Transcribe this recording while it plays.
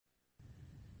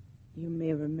You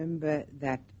may remember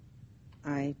that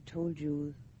I told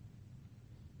you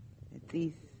that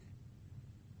these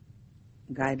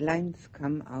guidelines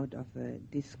come out of a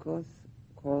discourse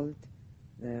called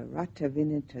the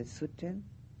Ratavinata Sutta,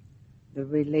 the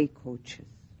relay coaches,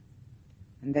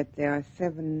 and that there are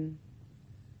 7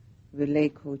 relay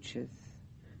coaches,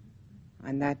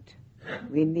 and that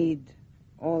we need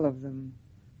all of them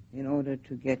in order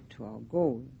to get to our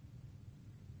goal.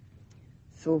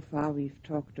 So far we've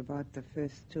talked about the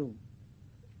first 2,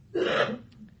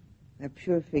 the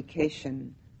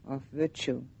purification of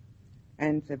virtue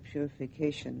and the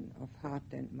purification of heart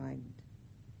and mind.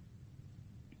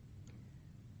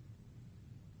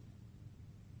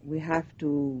 We have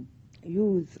to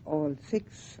use all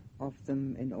 6 of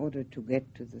them in order to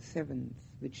get to the 7th,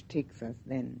 which takes us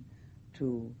then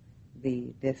to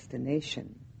the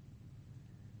destination.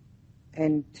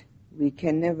 And we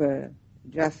can never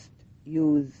just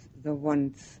use the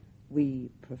ones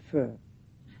we prefer.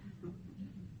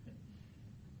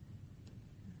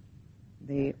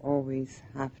 They always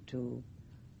have to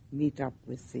meet up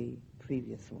with the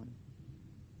previous one.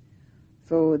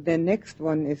 So the next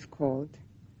one is called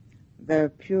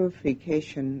the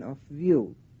purification of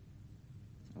view,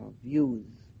 or views.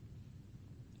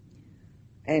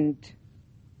 And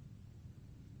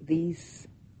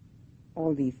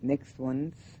all these next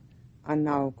ones are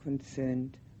now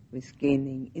concerned with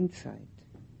gaining insight.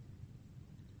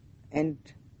 And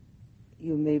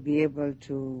you may be able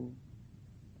to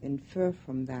infer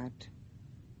from that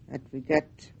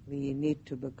we need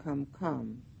to become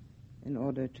calm in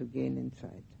order to gain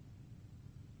insight.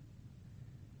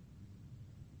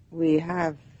 We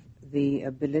have the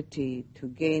ability to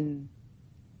gain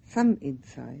some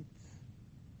insights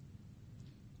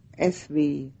as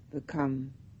we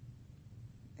become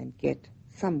and get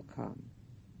some calm.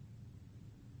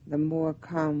 The more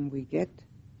calm we get,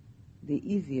 the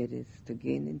easier it is to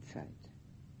gain insight.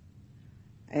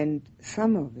 And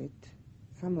some of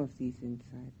these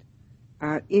insights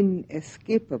are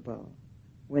inescapable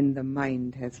when the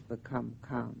mind has become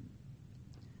calm.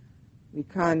 We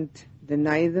can't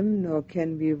deny them, nor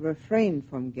can we refrain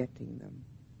from getting them.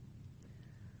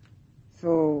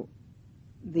 So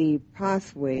the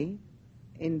pathway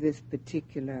in this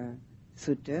particular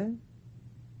sutta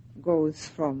goes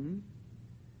from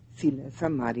Sila,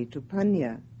 Samadhi to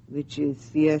Panya, which is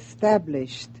the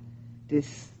established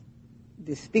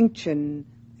distinction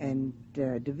and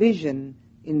division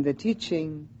in the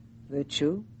teaching: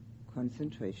 virtue,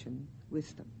 concentration,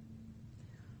 wisdom.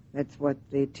 That's what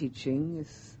their teaching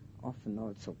is often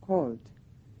also called,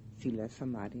 Sila,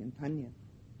 Samadhi, and Panya.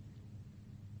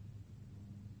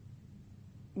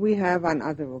 We have on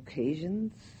other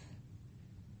occasions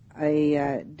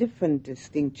a different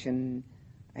distinction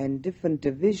and different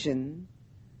division,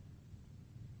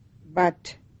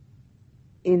 but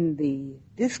in the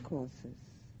discourses,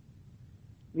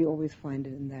 we always find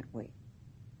it in that way.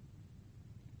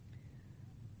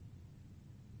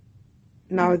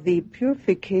 Now, the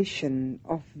purification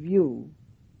of view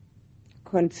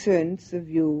concerns the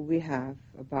view we have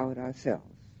about ourselves.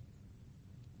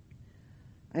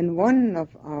 And one of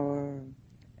our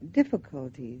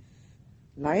difficulties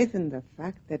lies in the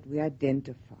fact that we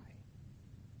identify.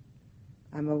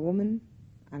 I'm a woman,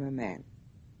 I'm a man.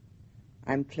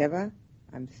 I'm clever,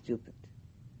 I'm stupid.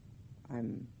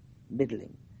 I'm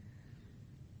middling.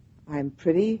 I'm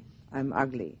pretty, I'm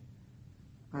ugly.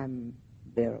 I'm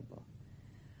bearable.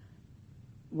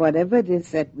 Whatever it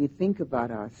is that we think about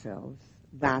ourselves,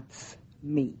 that's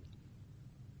me.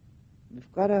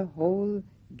 We've got a whole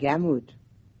gamut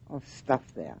of stuff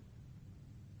there.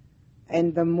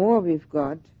 And the more we've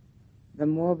got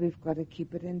to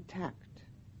keep it intact.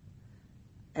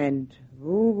 And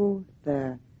woo,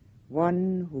 the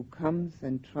one who comes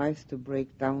and tries to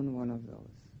break down one of those,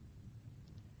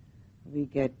 we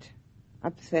get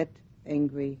upset,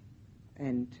 angry,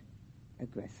 and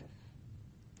aggressive.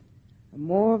 The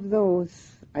more of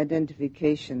those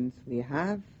identifications we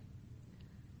have,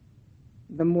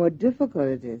 the more difficult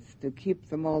it is to keep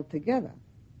them all together.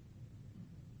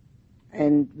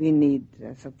 And we need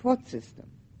a support system.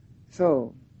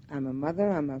 So, I'm a mother,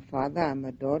 I'm a father, I'm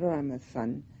a daughter, I'm a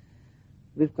son.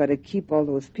 We've got to keep all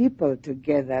those people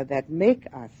together that make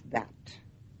us that.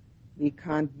 We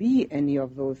can't be any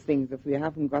of those things if we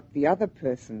haven't got the other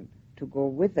person to go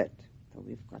with it. So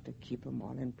we've got to keep them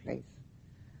all in place.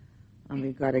 And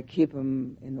we've got to keep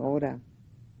them in order.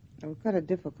 And we've got a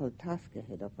difficult task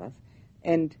ahead of us.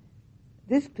 And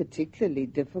this particularly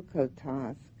difficult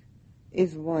task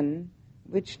is one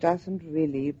which doesn't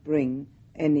really bring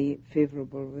any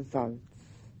favorable results,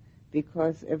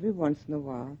 because every once in a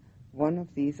while one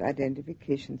of these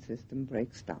identification systems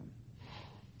breaks down.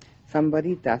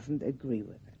 Somebody doesn't agree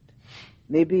with it.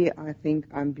 Maybe I think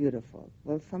I'm beautiful.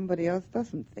 Well, somebody else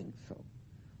doesn't think so.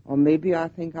 Or maybe I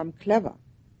think I'm clever.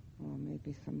 Or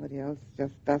maybe somebody else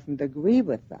just doesn't agree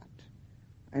with that.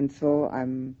 And so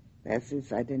there's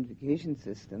this identification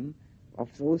system of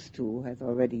those two has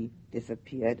already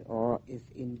disappeared or is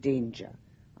in danger.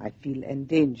 I feel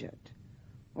endangered.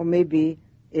 Or maybe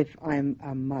if I'm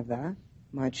a mother,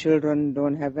 my children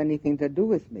don't have anything to do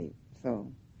with me.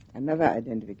 So another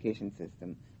identification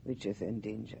system which is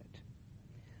endangered.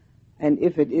 And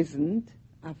if it isn't,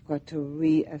 I've got to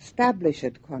re-establish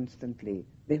it constantly.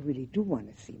 They really do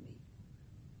want to see me.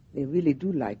 They really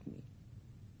do like me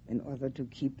in order to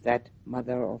keep that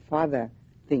mother or father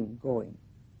thing going.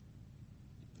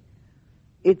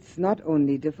 It's not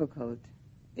only difficult,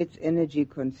 it's energy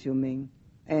consuming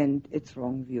and it's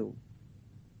wrong view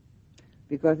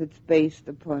because it's based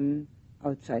upon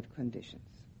outside conditions.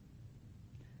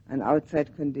 And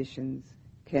outside conditions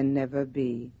can never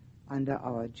be under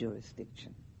our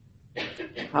jurisdiction.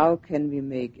 How can we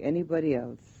make anybody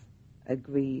else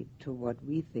agree to what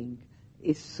we think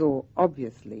is so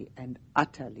obviously and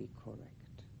utterly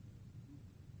correct?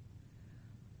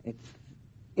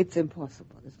 It's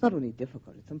impossible. It's not only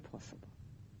difficult, it's impossible.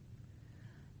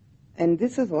 And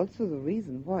this is also the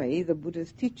reason why the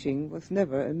Buddha's teaching was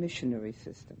never a missionary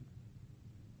system.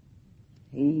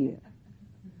 He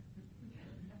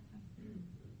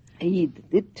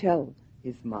did tell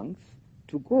his monks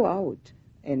to go out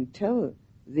and tell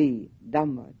the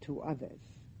Dhamma to others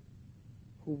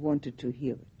who wanted to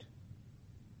hear it,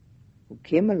 who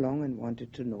came along and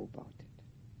wanted to know about it.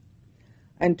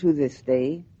 And to this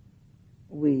day,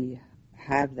 we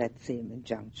have that same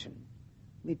injunction.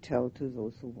 We tell to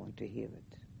those who want to hear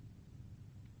it.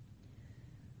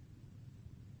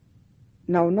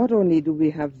 Now, not only do we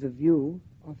have the view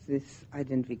of this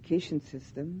identification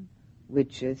system,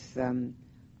 which is a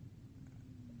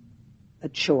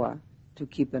chore to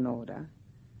keep in order,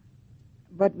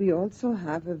 but we also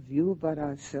have a view about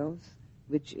ourselves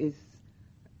which is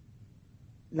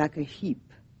like a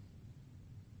heap.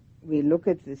 We look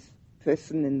at this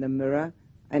person in the mirror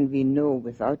and we know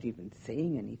without even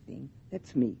saying anything,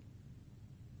 that's me.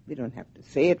 We don't have to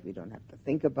say it, we don't have to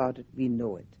think about it, we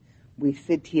know it. We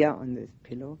sit here on this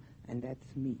pillow and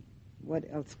that's me. What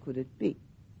else could it be?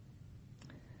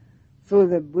 So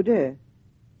the Buddha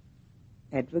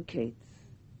advocates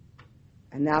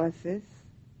analysis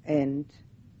and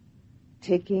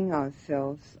taking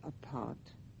ourselves apart,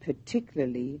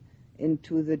 particularly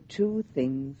into the two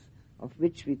things of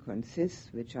which we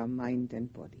consist, which are mind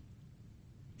and body.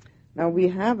 Now we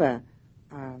have a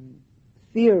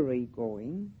theory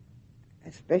going,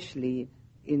 especially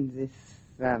in this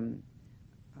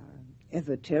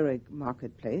esoteric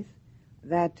marketplace,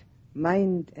 that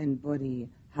mind and body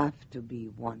have to be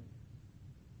one.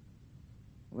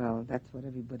 Well, that's what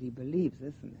everybody believes,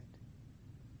 isn't it?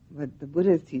 But the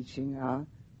Buddha's teaching are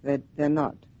that they're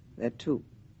not. They're two.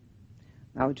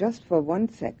 Now, just for 1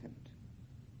 second,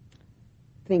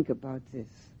 think about this.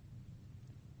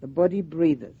 The body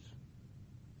breathes,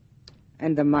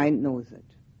 and the mind knows it.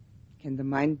 Can the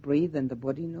mind breathe and the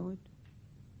body know it?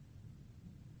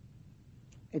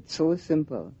 It's so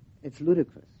simple. It's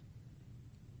ludicrous.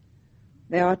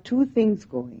 There are two things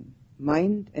going,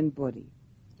 mind and body.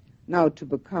 Now, to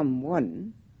become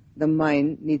one, the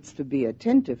mind needs to be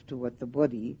attentive to what the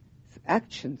body's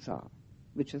actions are,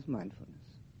 which is mindfulness.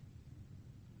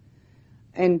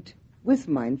 And with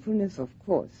mindfulness, of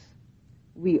course,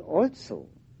 we also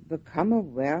become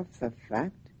aware of the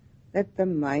fact that the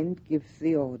mind gives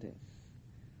the orders.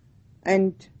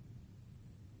 And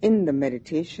in the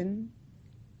meditation,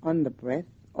 on the breath,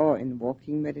 or in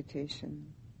walking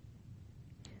meditation,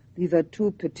 these are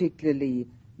two particularly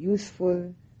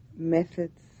useful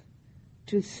methods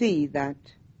to see that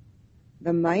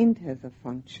the mind has a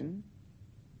function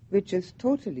which is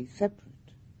totally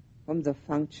separate from the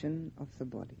function of the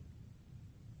body.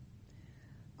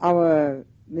 Our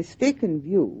mistaken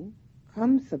view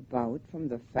comes about from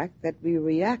the fact that we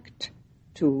react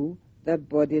to the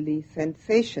bodily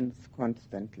sensations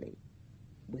constantly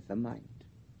with the mind.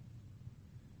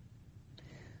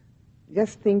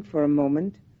 Just think for a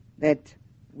moment that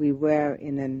we were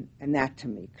in an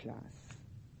anatomy class.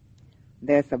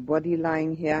 There's a body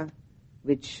lying here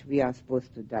which we are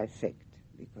supposed to dissect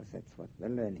because that's what we're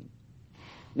learning.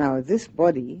 Now this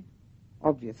body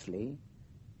obviously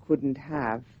couldn't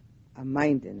have a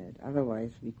mind in it,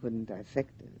 otherwise we couldn't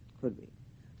dissect it, could we?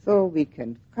 So we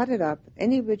can cut it up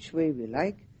any which way we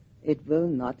like, it will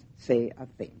not say a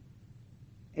thing.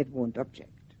 It won't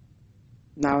object.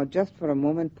 Now, just for a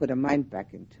moment, put a mind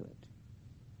back into it.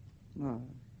 Well,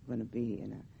 you're going to be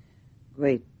in a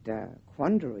great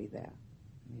quandary there.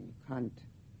 You can't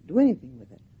do anything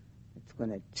with it. It's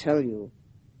going to tell you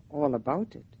all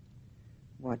about it,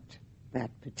 what that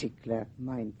particular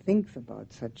mind thinks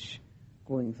about such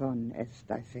goings-on as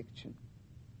dissection.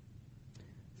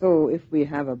 So if we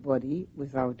have a body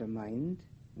without a mind,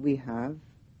 we have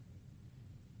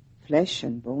flesh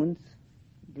and bones,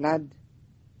 blood,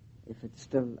 if it's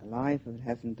still alive, if it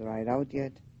hasn't dried out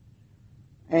yet,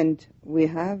 and we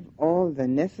have all the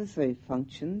necessary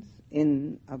functions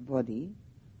in a body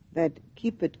that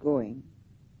keep it going.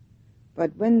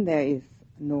 But when there is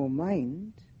no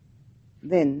mind,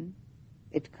 then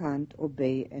it can't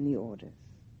obey any orders.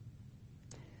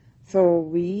 So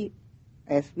we,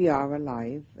 as we are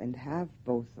alive and have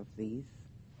both of these,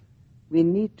 we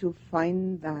need to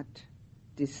find that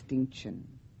distinction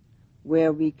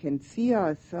where we can see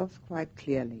ourselves quite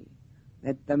clearly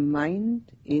that the mind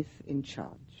is in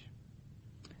charge.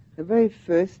 The very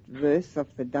first verse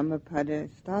of the Dhammapada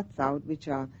starts out, which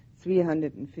are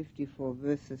 354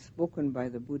 verses spoken by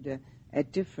the Buddha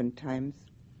at different times,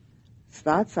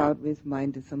 starts out with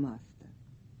mind as a master.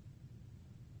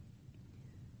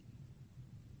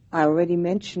 I already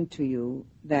mentioned to you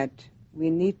that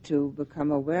we need to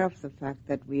become aware of the fact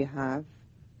that we have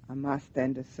a master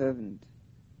and a servant,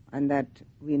 and that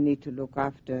we need to look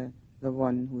after the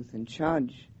one who's in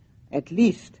charge at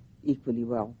least equally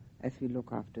well as we look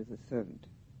after the servant.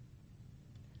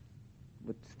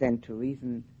 Would stand to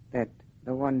reason that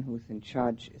the one who's in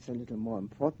charge is a little more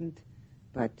important,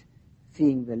 but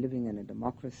seeing we're living in a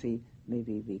democracy,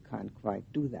 maybe we can't quite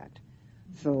do that.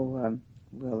 So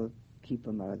we'll keep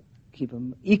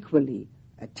them equally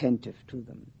attentive to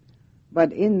them.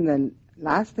 But in the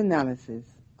last analysis,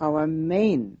 our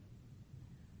main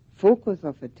focus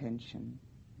of attention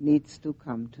needs to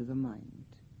come to the mind.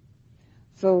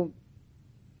 So,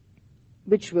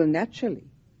 which will naturally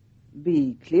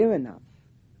be clear enough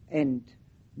and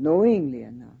knowingly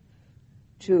enough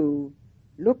to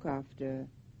look after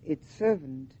its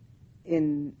servant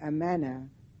in a manner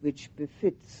which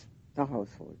befits the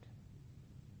household.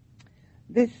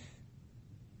 This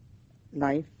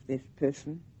life, this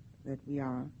person that we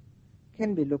are,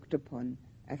 can be looked upon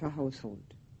as a household,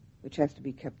 which has to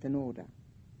be kept in order.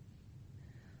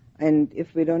 And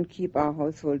if we don't keep our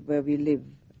household where we live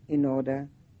in order,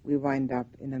 we wind up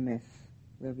in a mess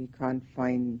where we can't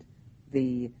find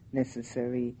the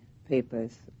necessary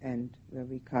papers and where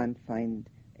we can't find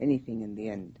anything in the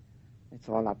end. It's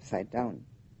all upside down.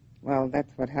 Well,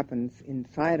 that's what happens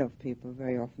inside of people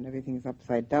very often. Everything's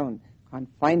upside down. Can't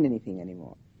find anything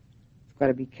anymore. It's got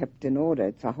to be kept in order.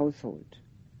 It's a household.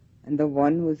 And the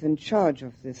one who's in charge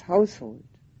of this household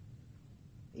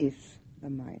is the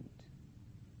mind.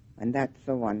 And that's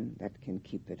the one that can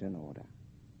keep it in order.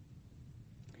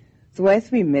 So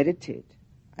as we meditate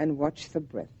and watch the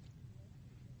breath,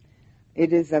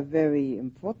 it is a very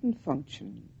important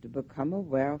function to become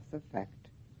aware of the fact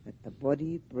that the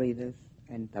body breathes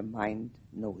and the mind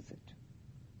knows it.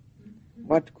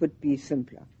 What could be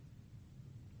simpler?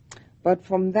 But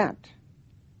from that,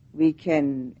 we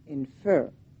can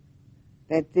infer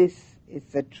that this is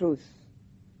the truth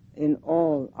in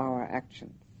all our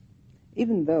actions,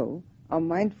 even though our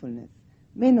mindfulness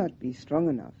may not be strong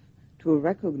enough to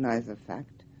recognize the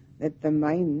fact that the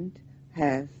mind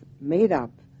has made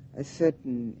up a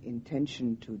certain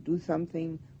intention to do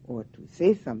something or to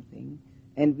say something,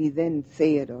 and we then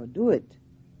say it or do it.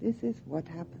 This is what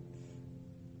happens.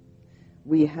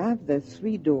 We have the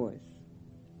three doors: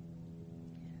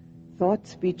 thought,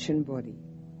 speech, and body,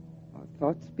 or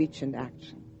thought, speech, and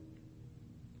action.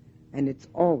 And it's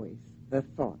always the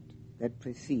thought that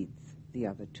precedes the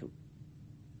other two.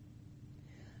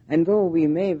 And though we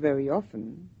may very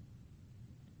often,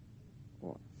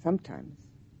 or sometimes,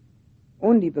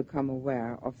 only become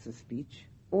aware of the speech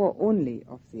or only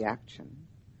of the action,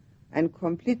 and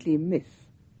completely miss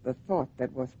the thought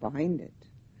that was behind it,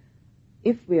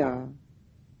 if we are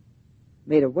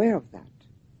made aware of that,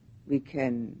 we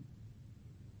can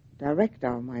direct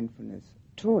our mindfulness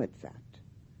towards that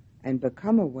and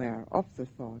become aware of the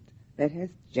thought that has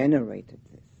generated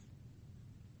this.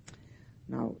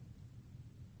 Now,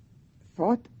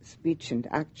 thought, speech, and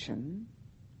action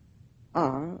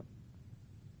are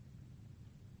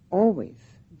always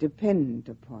dependent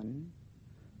upon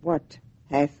what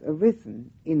has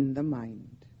arisen in the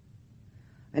mind.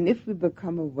 And if we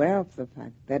become aware of the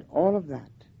fact that all of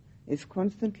that is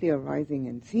constantly arising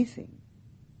and ceasing,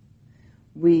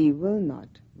 we will not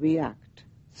react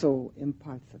so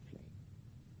impulsively.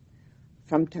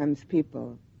 Sometimes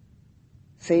people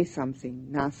say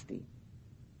something nasty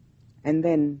And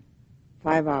then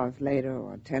 5 hours later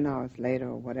or 10 hours later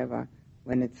or whatever,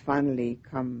 when it's finally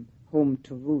come home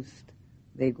to roost,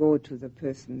 they go to the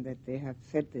person that they have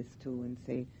said this to and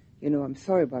say, I'm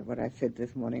sorry about what I said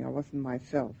this morning. I wasn't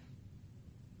myself.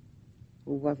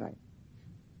 Who was I?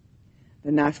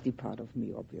 The nasty part of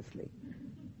me, obviously.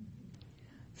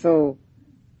 So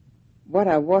what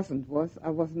I wasn't was I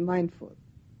wasn't mindful.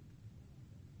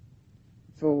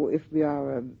 So if we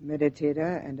are a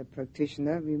meditator and a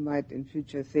practitioner, we might in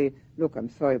future say, look, I'm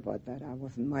sorry about that. I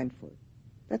wasn't mindful.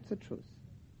 That's the truth.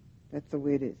 That's the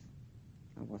way it is.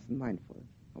 I wasn't mindful.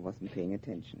 I wasn't paying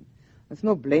attention. There's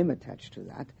no blame attached to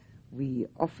that. We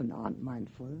often aren't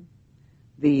mindful.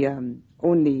 The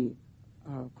only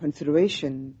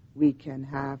consideration we can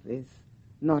have is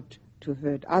not to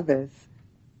hurt others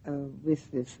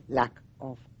with this lack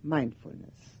of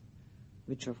mindfulness,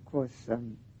 which of course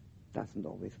doesn't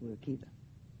always work either.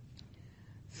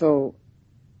 So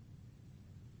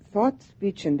thought,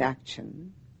 speech, and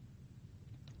action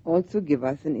also give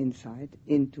us an insight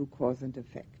into cause and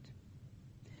effect.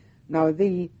 Now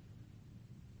the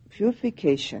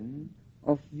purification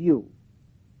of view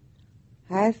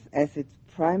has as its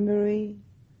primary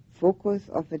focus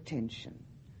of attention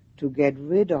to get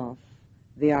rid of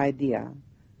the idea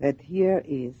that here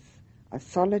is a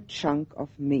solid chunk of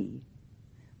me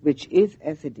which is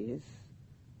as it is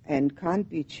and can't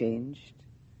be changed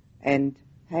and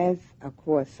has a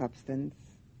core substance,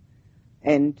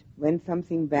 and when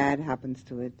something bad happens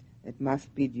to it, it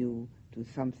must be due to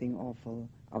something awful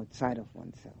outside of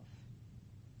oneself.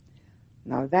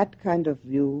 Now that kind of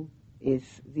view is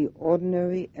the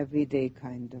ordinary, everyday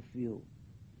kind of view,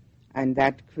 and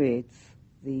that creates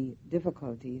the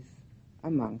difficulties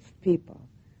amongst people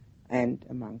and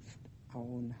amongst our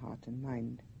own heart and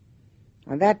mind.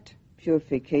 Now that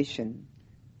purification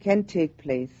can take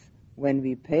place when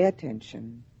we pay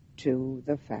attention to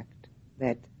the fact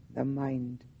that the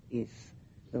mind is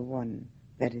the one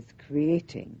that is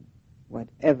creating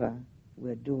whatever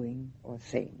we're doing or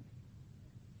saying.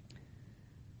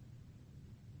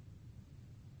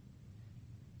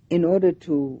 In order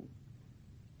to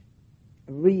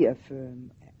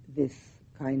reaffirm this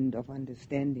kind of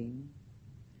understanding,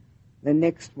 the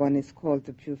next one is called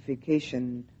the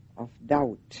purification of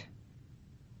doubt.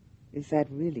 Is that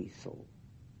really so?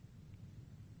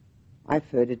 I've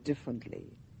heard it differently,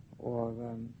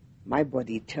 or my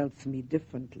body tells me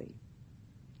differently.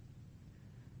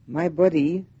 My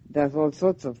body does all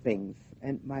sorts of things,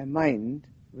 and my mind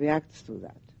reacts to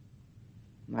that.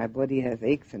 My body has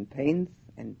aches and pains,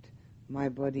 and my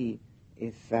body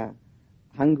is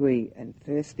hungry and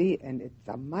thirsty, and it's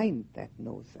the mind that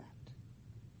knows that.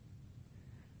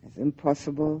 It's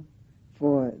impossible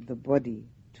for the body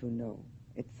to know.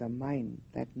 It's the mind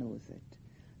that knows it.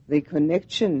 The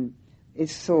connection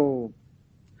is so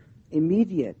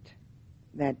immediate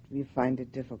that we find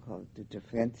it difficult to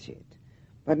differentiate.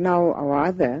 But now our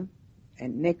other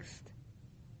and next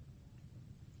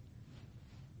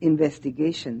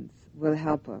investigations will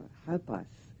help us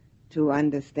to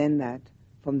understand that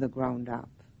from the ground up,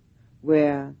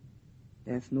 where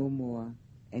there's no more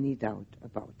any doubt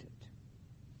about it.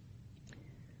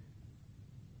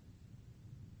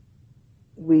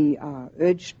 We are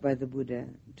urged by the Buddha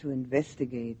to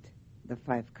investigate the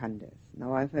 5 khandhas.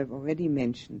 Now I've already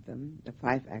mentioned them, the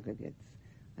 5 aggregates,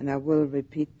 and I will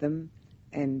repeat them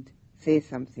and say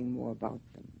something more about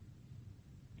them.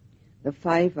 The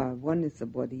 5 are, 1 is the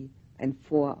body and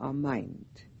 4 are mind.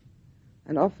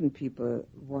 And often people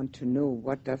want to know,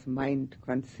 what does mind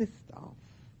consist of?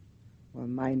 Well,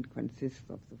 mind consists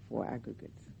of the 4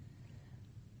 aggregates.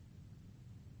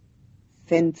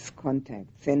 Sense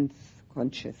contact, sense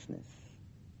consciousness,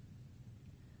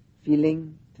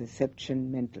 feeling,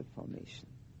 perception, mental formation.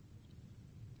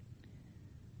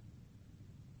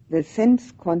 The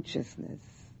sense consciousness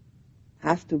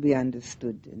has to be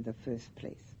understood in the first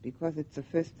place, because it's the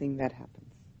first thing that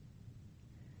happens.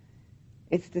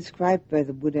 It's described by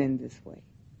the Buddha in this way.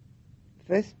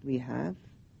 First we have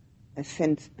a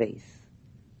sense base.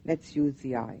 Let's use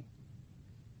the eye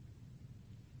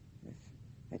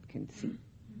that can see.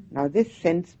 Now this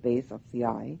sense base of the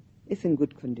eye is in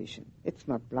good condition. It's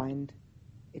not blind,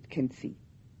 it can see.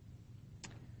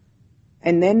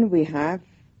 And then we have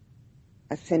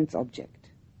a sense object,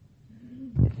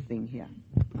 this thing here,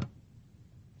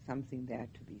 something there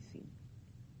to be seen.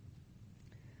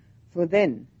 So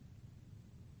then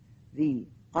the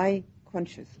eye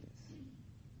consciousness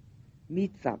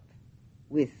meets up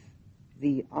with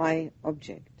the eye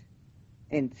object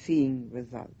and seeing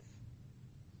results.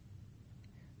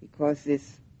 Because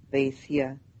this base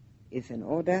here is in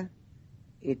order,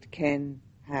 it can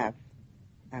have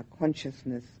a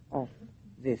consciousness of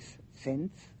this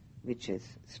sense, which is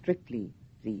strictly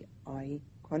the I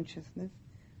consciousness,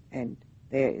 and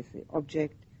there is the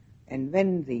object, and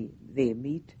when they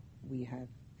meet, we have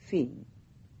seeing.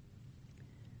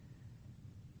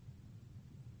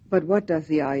 But what does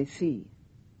the eye see?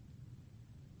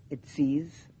 It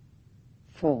sees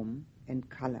form and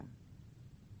color.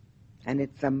 And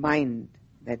it's the mind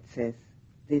that says,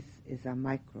 this is a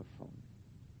microphone.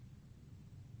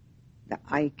 The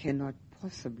eye cannot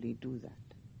possibly do that.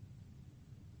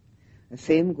 The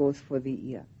same goes for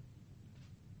the ear.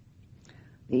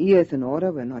 The ear is in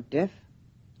order, we're not deaf.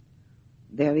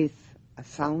 There is a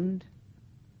sound,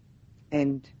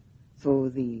 and so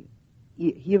the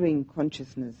hearing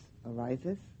consciousness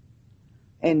arises,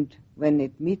 and when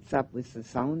it meets up with the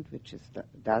sound, which it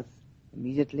does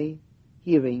immediately,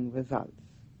 hearing results.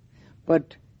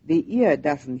 But the ear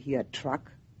doesn't hear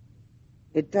truck,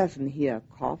 it doesn't hear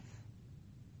cough,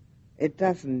 it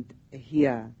doesn't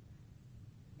hear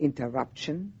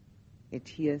interruption, it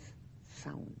hears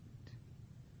sound.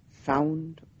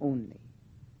 Sound only.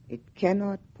 It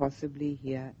cannot possibly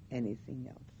hear anything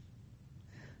else.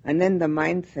 And then the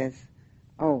mind says,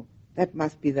 oh, that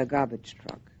must be the garbage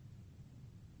truck.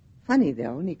 Funny,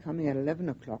 they're only coming at 11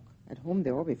 o'clock. At home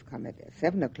they always come at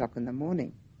 7 o'clock in the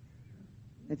morning.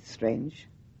 It's strange.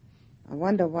 I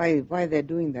wonder why they're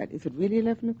doing that. Is it really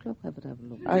 11 o'clock? I better have a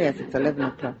look. Oh yes, it's 11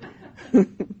 o'clock.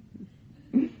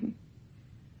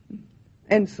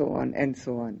 And so on, and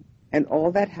so on. And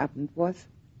all that happened was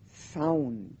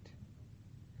sound.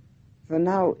 So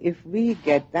now if we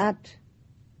get that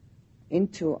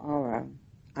into our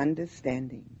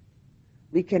understanding,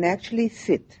 we can actually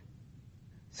sit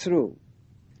through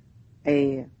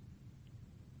a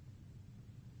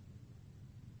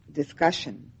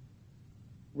discussion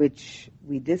which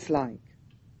we dislike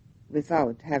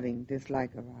without having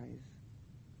dislike arise.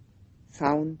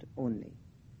 Sound only.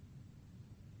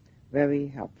 Very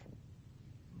helpful.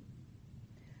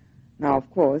 Now, of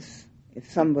course, if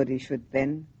somebody should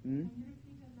then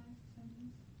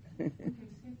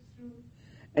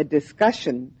a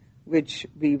discussion which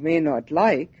we may not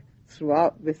like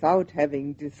throughout without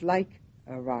having dislike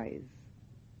arise,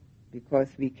 because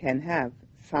we can have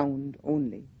sound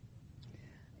only.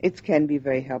 It can be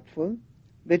very helpful,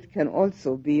 but it can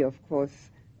also be, of course,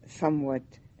 somewhat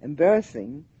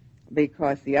embarrassing,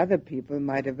 because the other people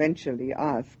might eventually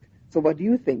ask, so what do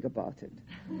you think about it?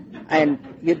 And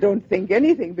you don't think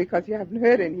anything because you haven't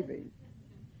heard anything.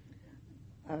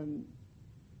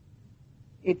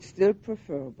 It's still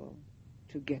preferable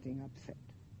to getting upset.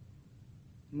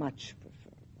 Much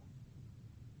preferable.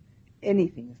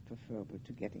 Anything is preferable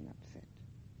to getting upset.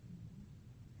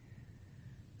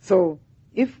 So,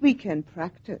 if we can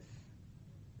practice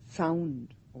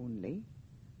sound only,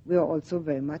 we are also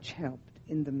very much helped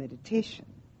in the meditation,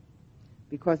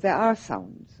 because there are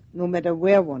sounds, no matter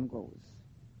where one goes.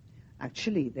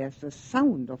 Actually, there's the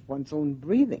sound of one's own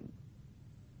breathing,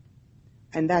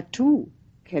 and that too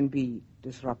can be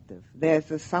disruptive. There's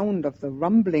the sound of the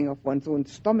rumbling of one's own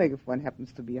stomach if one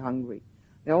happens to be hungry.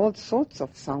 There are all sorts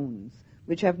of sounds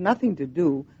which have nothing to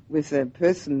do with a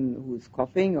person who's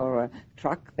coughing or a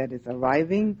truck that is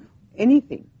arriving,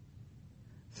 anything.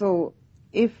 So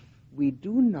if we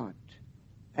do not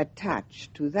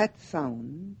attach to that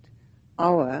sound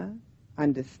our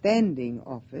understanding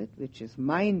of it, which is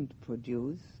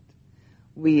mind-produced,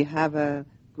 we have a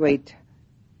great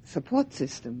support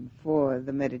system for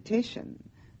the meditation,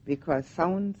 because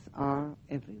sounds are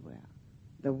everywhere.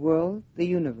 The world, the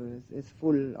universe, is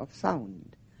full of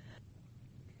sound.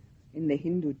 In the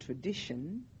Hindu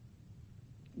tradition,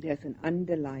 there's an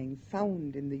underlying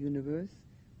sound in the universe,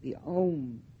 the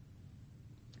Om,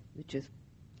 which is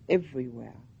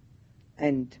everywhere.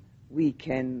 And we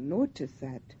can notice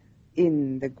that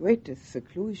in the greatest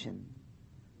seclusion,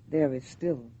 there is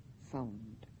still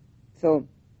sound. So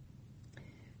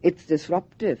it's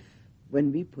disruptive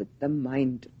when we put the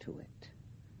mind to it,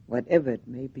 whatever it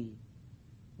may be,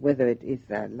 whether it is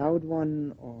a loud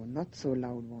one or not so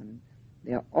loud one.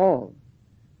 They are all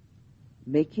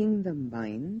making the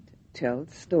mind tell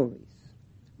stories,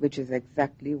 which is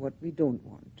exactly what we don't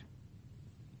want.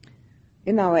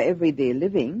 In our everyday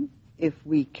living, if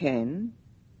we can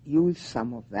use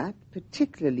some of that,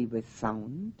 particularly with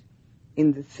sound,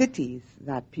 in the cities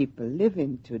that people live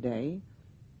in today,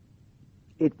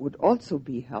 it would also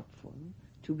be helpful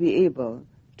to be able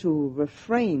to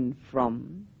refrain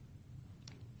from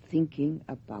thinking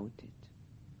about it.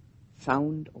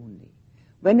 Sound only.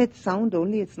 When it's sound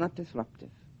only, it's not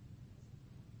disruptive.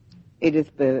 It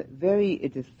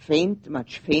is faint,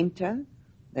 much fainter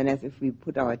than as if we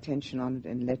put our attention on it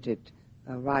and let it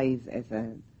arise as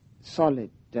a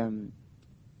solid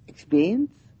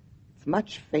experience. It's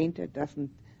much fainter,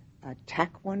 doesn't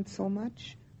attack one so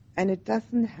much, and it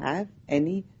doesn't have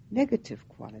any negative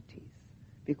qualities.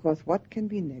 Because what can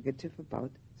be negative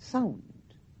about sound?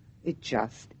 It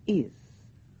just is.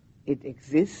 It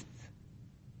exists.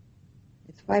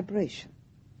 It's vibration.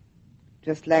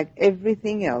 Just like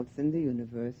everything else in the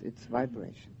universe, it's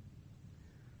vibration.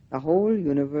 The whole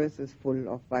universe is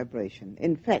full of vibration.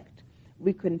 In fact,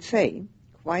 we can say,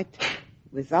 quite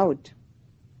without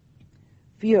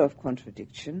fear of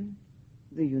contradiction,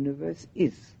 the universe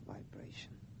is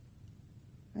vibration.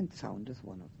 And sound is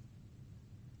one of them.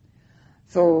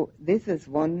 So this is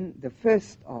the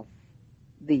first of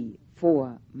the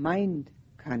 4 mind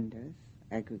khandhas,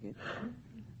 aggregates,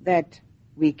 that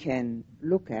we can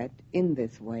look at in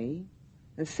this way.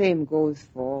 The same goes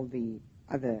for all the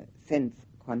other sense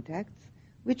contacts,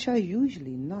 which are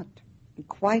usually not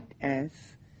quite as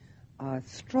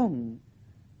strong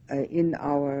in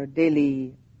our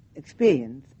daily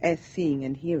experience as seeing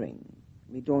and hearing.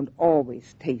 We don't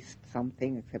always taste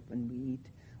something except when we eat.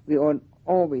 We don't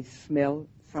always smell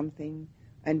something,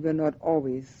 and we're not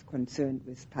always concerned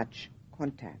with touch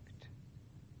contact.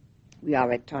 We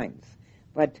are at times,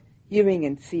 but hearing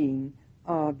and seeing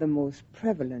are the most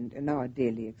prevalent in our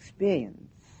daily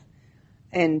experience.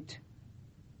 And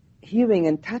hearing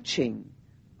and touching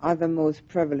are the most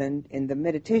prevalent in the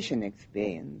meditation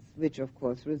experience, which of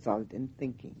course result in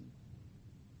thinking.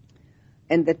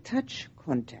 And the touch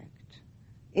contact,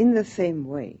 in the same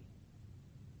way,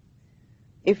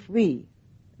 if we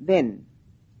then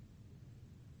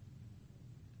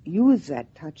use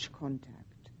that touch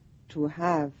contact to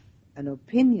have an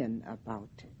opinion about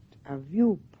it, a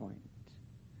viewpoint,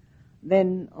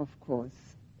 then of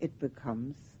course it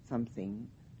becomes something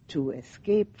to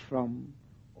escape from,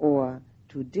 or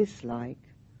to dislike,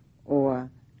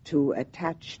 or to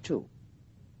attach to.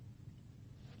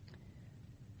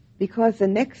 Because the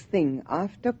next thing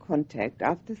after contact,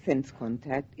 after sense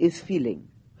contact, is feeling,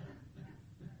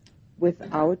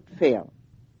 without fail.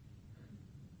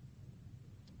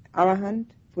 Arahant,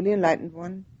 fully enlightened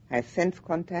one, has sense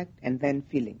contact and then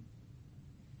feeling.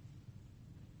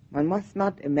 One must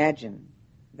not imagine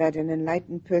that an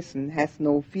enlightened person has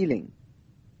no feeling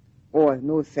or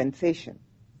no sensation.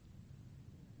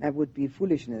 That would be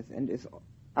foolishness, and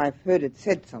I've heard it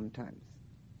said sometimes.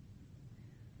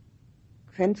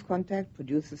 Sense contact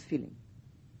produces feeling.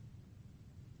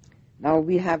 Now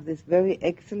we have this very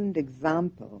excellent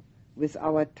example with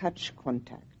our touch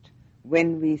contact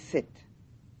when we sit.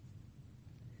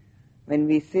 When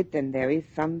we sit and there is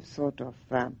some sort of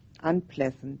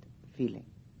unpleasant feeling.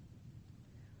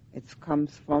 It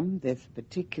comes from this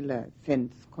particular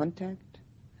sense contact.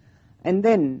 And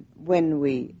then when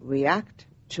we react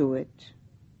to it,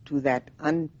 to that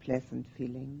unpleasant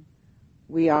feeling,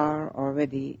 we are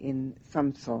already in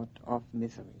some sort of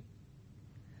misery.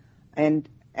 And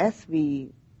as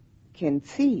we can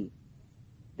see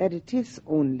that it is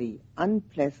only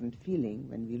unpleasant feeling,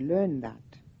 when we learn that,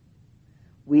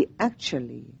 we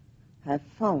actually have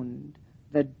found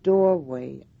the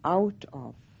doorway out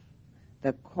of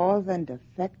the cause and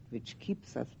effect which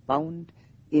keeps us bound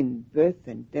in birth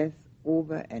and death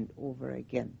over and over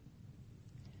again.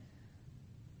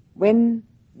 When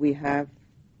we have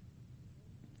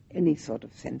any sort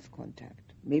of sense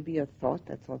contact, maybe a thought,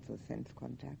 that's also sense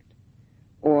contact,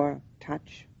 or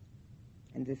touch,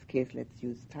 in this case let's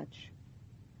use touch,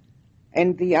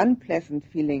 and the unpleasant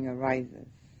feeling arises,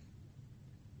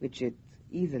 which it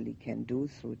easily can do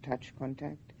through touch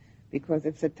contact, because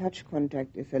if the touch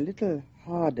contact is a little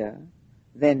harder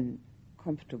than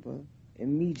comfortable,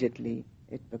 immediately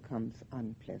it becomes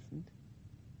unpleasant.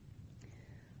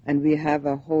 And we have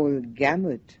a whole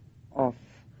gamut of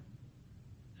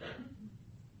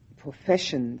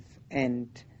professions and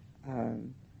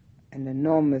an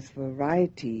enormous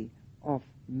variety of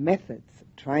methods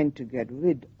trying to get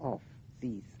rid of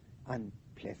these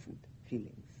unpleasant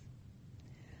feelings.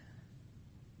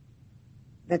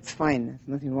 That's fine, there's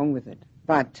nothing wrong with it.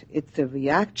 But it's the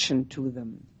reaction to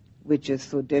them which is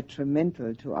so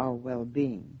detrimental to our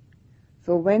well-being.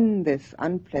 So when this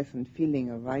unpleasant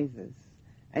feeling arises,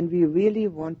 and we really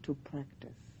want to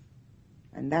practice,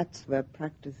 and that's where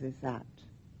practice is at,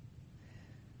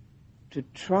 to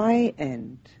try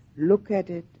and look at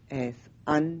it as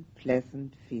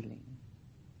unpleasant feeling,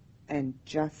 and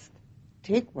just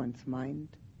take one's mind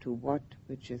to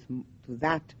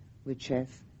that which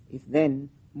is then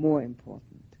more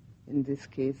important, in this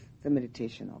case the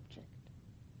meditation object.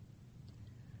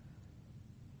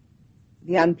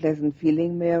 The unpleasant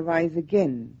feeling may arise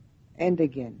again and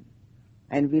again,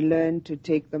 And we learn to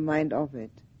take the mind off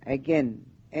it again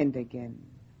and again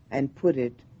and put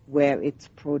it where it's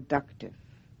productive.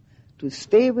 To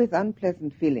stay with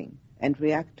unpleasant feeling and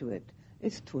react to it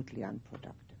is totally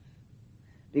unproductive,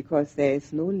 because there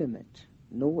is no limit,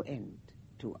 no end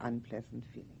to unpleasant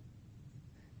feeling.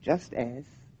 Just as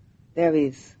there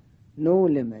is no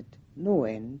limit, no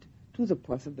end to the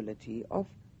possibility of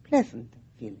pleasant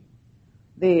feeling.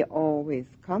 They always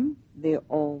come, they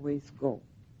always go.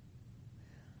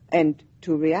 And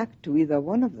to react to either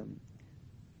one of them,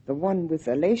 the one with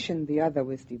elation, the other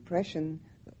with depression,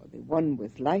 the one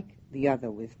with like, the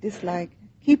other with dislike,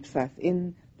 keeps us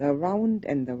in the round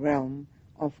and the realm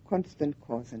of constant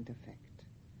cause and effect.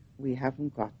 We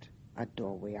haven't got a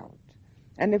doorway out.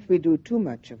 And if we do too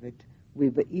much of it, we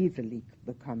will easily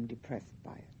become depressed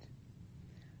by it.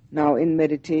 Now, in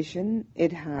meditation,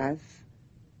 it has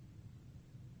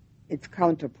its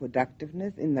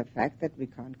counterproductiveness in the fact that we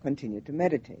can't continue to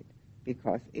meditate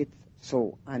because it's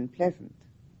so unpleasant.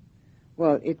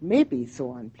 Well, it may be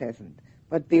so unpleasant,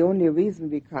 but the only reason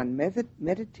we can't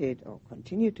meditate or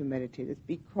continue to meditate is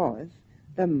because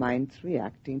the mind's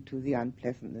reacting to the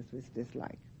unpleasantness with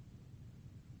dislike.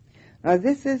 Now,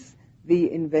 this is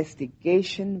the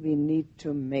investigation we need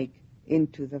to make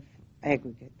into the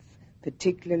aggregates.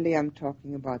 Particularly, I'm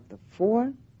talking about the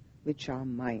four, which are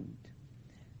mind.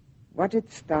 What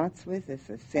it starts with is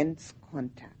a sense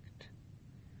contact.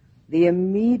 The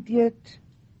immediate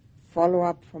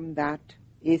follow-up from that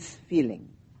is feeling.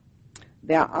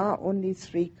 There are only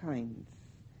three kinds: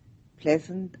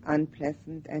 pleasant,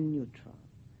 unpleasant, and neutral.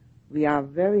 We are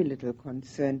very little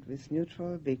concerned with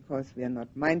neutral because we are not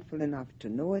mindful enough to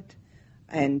know it,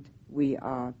 and we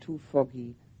are too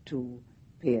foggy to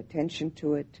pay attention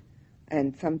to it,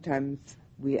 and sometimes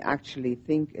we actually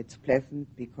think it's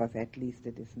pleasant because at least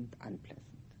it isn't unpleasant.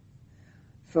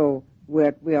 So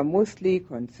what we are mostly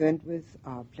concerned with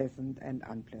are pleasant and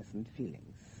unpleasant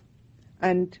feelings.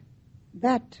 And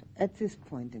that, at this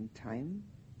point in time,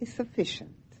 is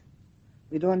sufficient.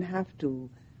 We don't have to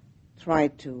try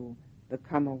to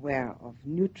become aware of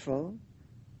neutral,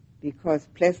 because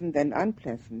pleasant and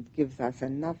unpleasant gives us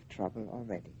enough trouble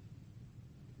already.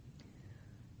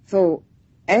 So,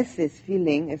 as this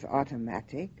feeling is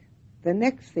automatic, the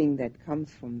next thing that comes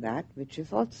from that, which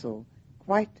is also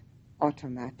quite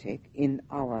automatic in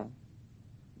our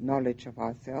knowledge of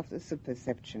ourselves, is the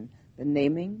perception, the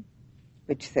naming,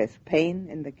 which says pain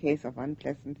in the case of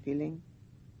unpleasant feeling.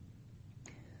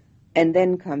 And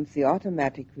then comes the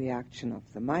automatic reaction of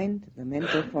the mind, the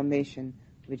mental formation,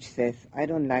 which says, I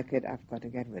don't like it, I've got to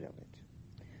get rid of it.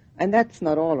 And that's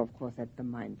not all, of course, that the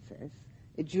mind says.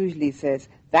 It usually says,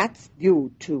 that's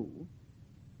due to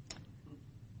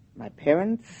my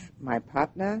parents, my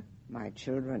partner, my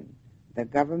children, the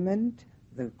government,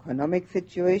 the economic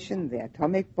situation, the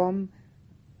atomic bomb,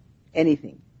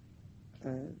 anything.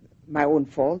 My own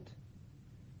fault,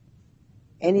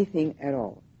 anything at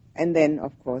all. And then,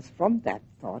 of course, from that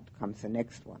thought comes the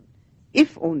next one.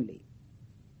 If only.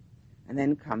 And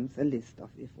then comes a list of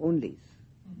if-onlys.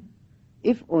 Mm-hmm.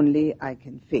 If only I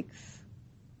can fix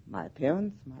my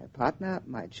parents, my partner,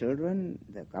 my children,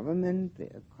 the government, the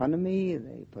economy,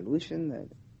 the pollution,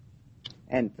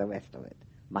 and the rest of it.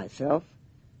 Myself,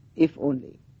 if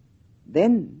only.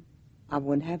 Then I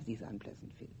won't have these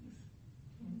unpleasant feelings.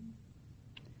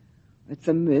 Mm-hmm. It's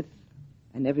a myth,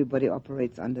 and everybody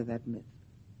operates under that myth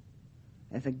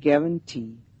as a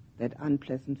guarantee that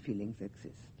unpleasant feelings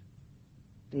exist.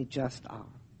 They just are.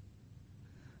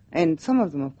 And some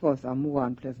of them, of course, are more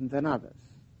unpleasant than others.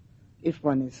 If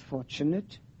one is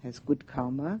fortunate, has good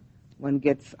karma, one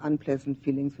gets unpleasant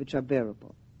feelings which are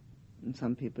bearable. And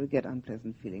some people get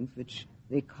unpleasant feelings which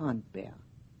they can't bear.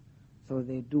 So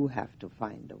they do have to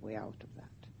find a way out of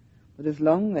that. But as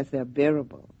long as they're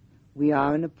bearable, we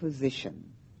are in a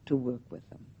position to work with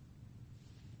them.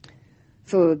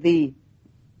 So the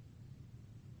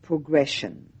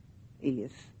progression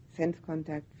is sense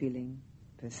contact, feeling,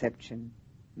 perception,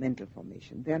 mental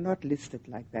formation. They are not listed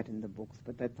like that in the books,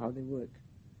 but that's how they work.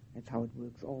 That's how it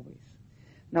works always.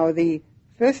 Now, the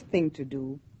first thing to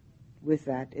do with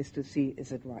that is to see,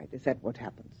 is it right? Is that what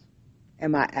happens?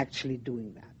 Am I actually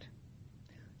doing that?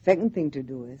 Second thing to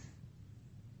do is,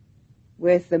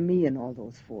 where's the me in all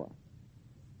those four?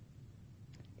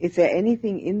 Is there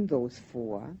anything in those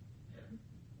four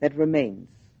that remains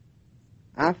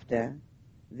after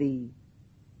the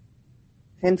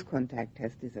sense contact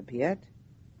has disappeared,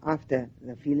 after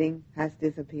the feeling has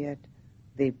disappeared,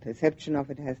 the perception of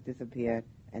it has disappeared,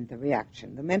 and the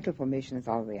reaction? The mental formation is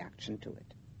our reaction to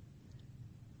it.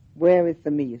 Where is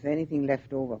the me? Is there anything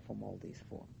left over from all these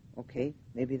four? Okay,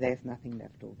 maybe there's nothing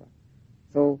left over.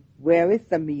 So where is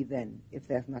the me then if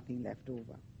there's nothing left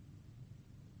over?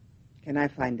 Can I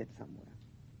find it somewhere?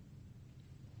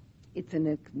 It's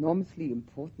an enormously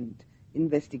important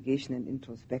investigation and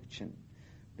introspection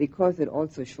because it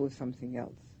also shows something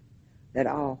else, that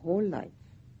our whole life,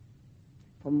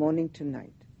 from morning to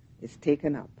night, is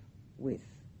taken up with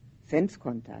sense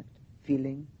contact,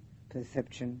 feeling,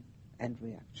 perception, and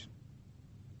reaction.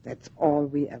 That's all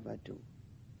we ever do.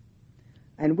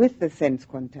 And with the sense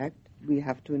contact, we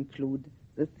have to include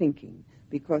the thinking,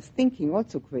 because thinking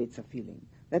also creates a feeling.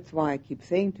 That's why I keep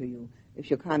saying to you, if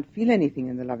you can't feel anything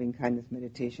in the loving kindness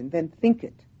meditation, then think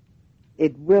it.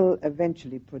 It will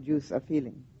eventually produce a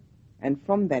feeling. And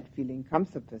from that feeling comes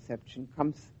the perception,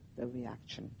 comes the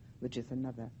reaction, which is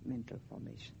another mental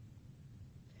formation.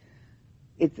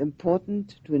 It's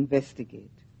important to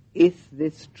investigate. Is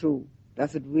this true?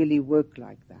 Does it really work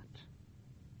like that?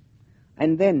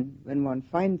 And then, when one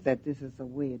finds that this is the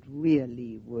way it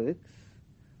really works,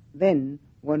 then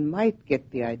one might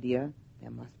get the idea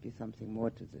there must be something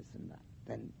more to this and that,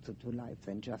 than to life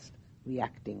than just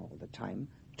reacting all the time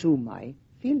to my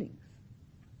feelings.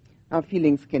 Now,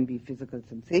 feelings can be physical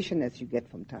sensation as you get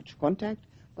from touch contact,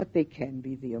 but they can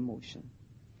be the emotion,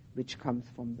 which comes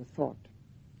from the thought,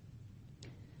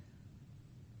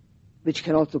 which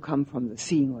can also come from the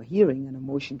seeing or hearing, and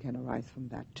emotion can arise from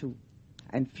that too.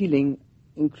 And feeling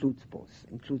includes both,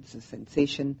 includes the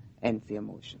sensation and the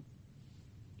emotion.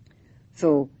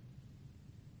 So,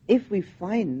 if we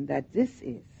find that this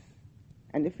is,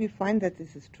 and if we find that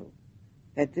this is true,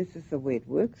 that this is the way it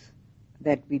works,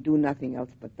 that we do nothing else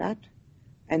but that,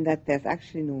 and that there's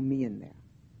actually no me in there.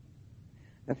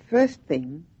 The first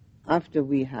thing, after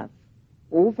we have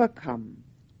overcome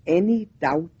any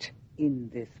doubt in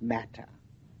this matter,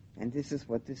 and this is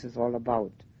what this is all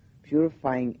about,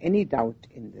 purifying any doubt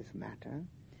in this matter,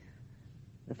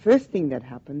 the first thing that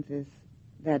happens is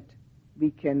that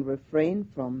we can refrain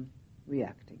from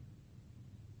reacting.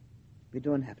 We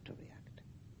don't have to react.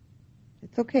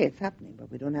 It's okay, it's happening,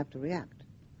 but we don't have to react.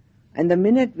 And the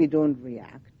minute we don't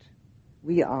react,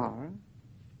 we are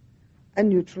a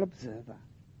neutral observer.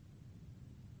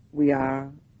 We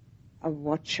are a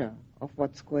watcher of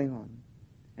what's going on.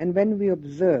 And when we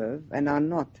observe and are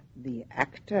not the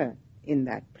actor in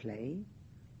that play,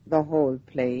 the whole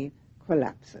play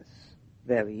collapses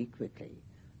very quickly.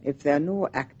 If there are no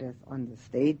actors on the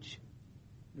stage,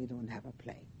 we don't have a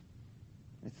play.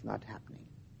 It's not happening.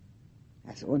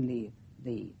 There's only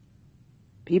the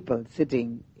people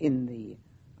sitting in the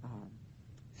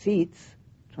seats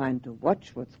trying to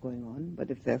watch what's going on,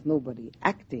 but if there's nobody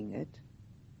acting it,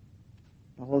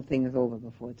 the whole thing is over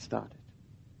before it started.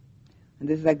 And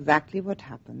this is exactly what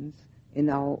happens in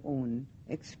our own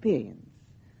experience.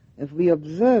 If we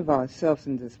observe ourselves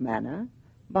in this manner,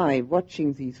 by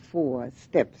watching these 4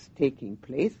 steps taking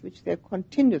place, which they're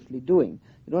continuously doing.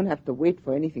 You don't have to wait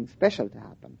for anything special to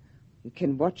happen. You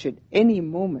can watch it any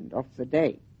moment of the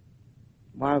day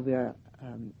while we're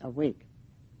awake.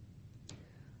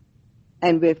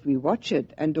 And if we watch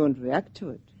it and don't react to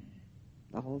it,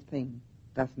 the whole thing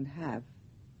doesn't have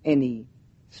any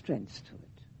strength to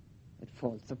it. It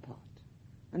falls apart.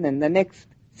 And then the next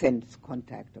sense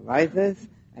contact arises,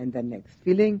 and the next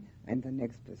feeling, and the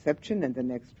next perception, and the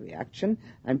next reaction.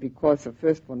 And because the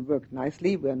first one worked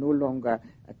nicely, we're no longer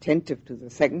attentive to the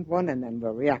second one, and then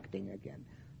we're reacting again.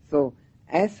 So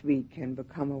as we can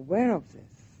become aware of this,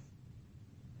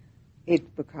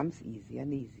 it becomes easier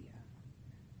and easier.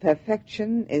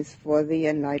 Perfection is for the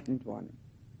enlightened one,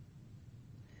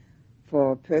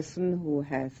 for a person who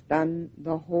has done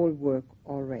the whole work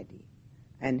already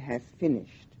and has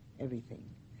finished everything.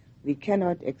 We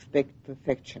cannot expect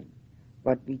perfection.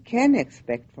 What we can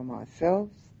expect from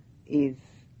ourselves is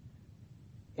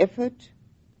effort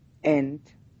and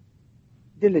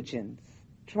diligence,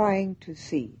 trying to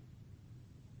see.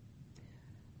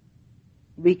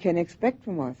 We can expect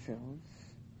from ourselves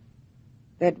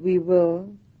that we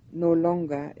will no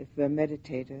longer, if we're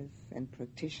meditators and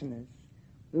practitioners,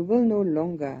 we will no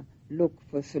longer look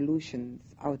for solutions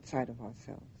outside of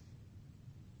ourselves.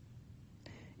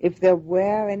 If there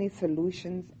were any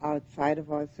solutions outside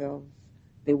of ourselves,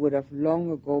 they would have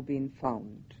long ago been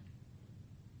found.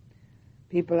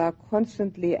 People are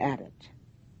constantly at it.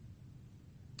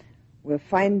 We're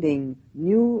finding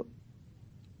new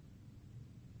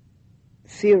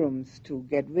serums to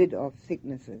get rid of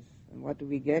sicknesses. And what do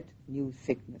we get? New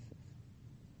sicknesses.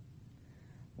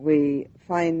 We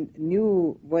find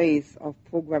new ways of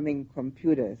programming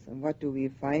computers. And what do we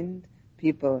find?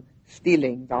 People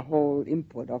stealing the whole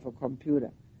input of a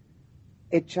computer.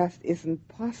 It just isn't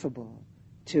possible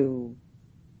to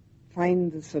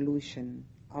find the solution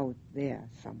out there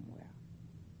somewhere.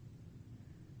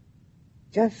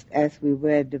 Just as we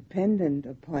were dependent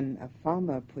upon a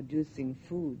farmer producing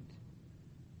food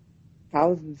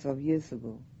thousands of years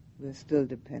ago, we're still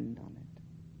dependent on it.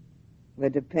 We're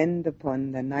dependent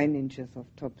upon the 9 inches of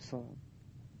topsoil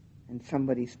and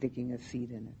somebody sticking a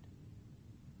seed in it.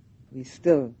 We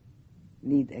still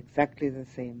need exactly the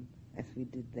same as we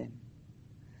did then.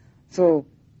 So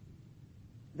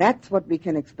that's what we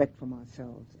can expect from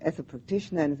ourselves as a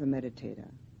practitioner and as a meditator,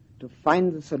 to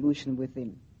find the solution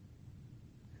within.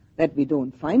 That we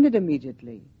don't find it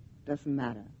immediately doesn't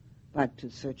matter, but to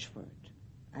search for it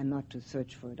and not to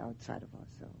search for it outside of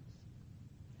ourselves.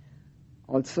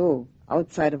 Also,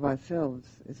 outside of ourselves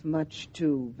is much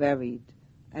too varied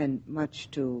and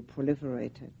much too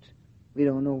proliferated. We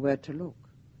don't know where to look.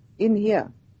 In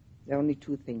here, there are only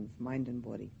 2 things, mind and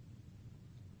body.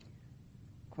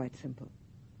 Quite simple.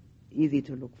 Easy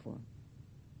to look for.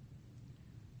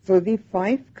 So the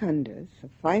 5 khandhas, the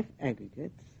 5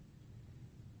 aggregates,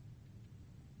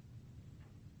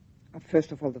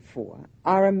 first of all the 4,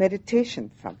 are a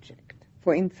meditation subject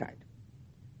for insight.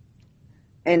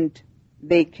 And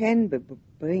they can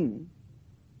bring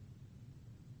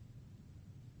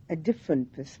a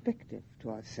different perspective to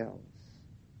ourselves.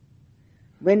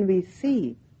 When we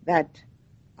see that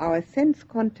our sense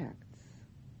contacts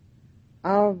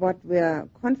are what we are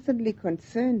constantly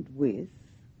concerned with,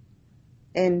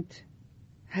 and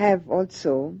have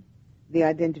also the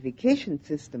identification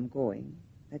system going,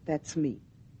 that's me.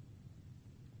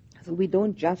 So we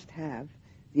don't just have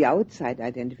the outside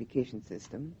identification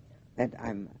system, that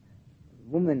I'm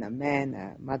a woman, a man,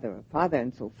 a mother, a father,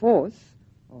 and so forth,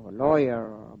 or a lawyer,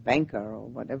 or a banker, or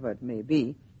whatever it may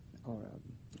be, or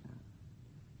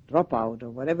a dropout, or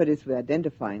whatever it is we're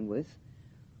identifying with.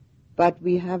 But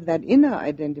we have that inner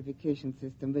identification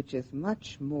system, which is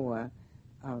much more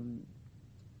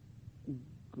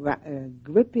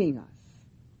gripping us,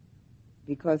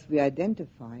 because we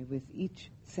identify with each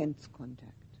sense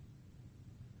contact.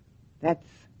 That's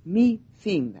me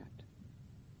seeing that.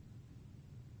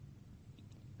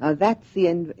 Now that's the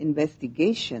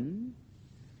investigation,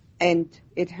 and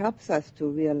it helps us to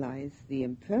realize the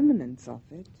impermanence of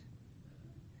it,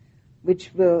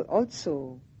 which will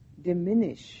also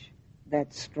diminish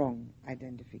that strong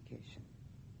identification.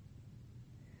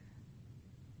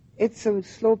 It's a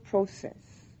slow process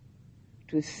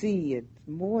to see it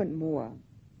more and more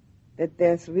that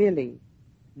there's really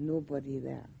nobody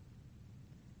there.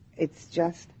 It's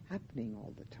just happening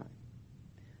all the time.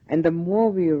 And the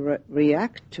more we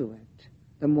react to it,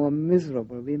 the more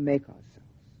miserable we make ourselves.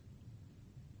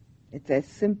 It's as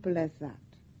simple as that,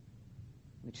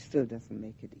 which still doesn't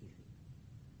make it easy.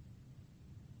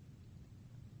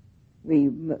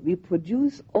 We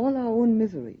produce all our own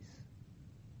miseries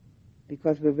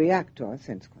because we react to our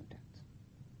sense contacts.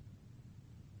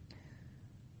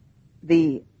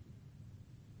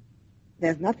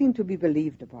 There's nothing to be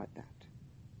believed about that.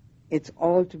 It's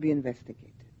all to be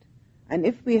investigated. And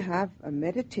if we have a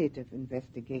meditative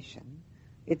investigation,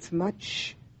 it's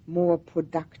much more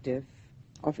productive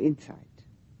of insight.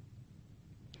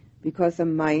 Because the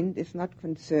mind is not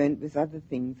concerned with other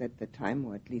things at the time,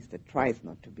 or at least it tries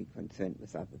not to be concerned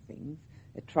with other things.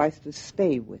 It tries to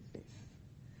stay with this.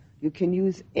 You can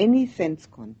use any sense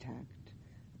contact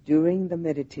during the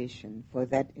meditation for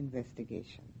that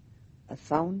investigation. A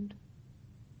sound,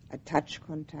 a touch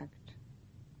contact,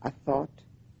 a thought,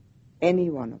 any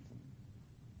one of them.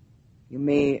 You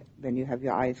may, when you have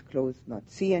your eyes closed, not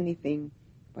see anything,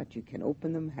 but you can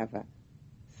open them, have a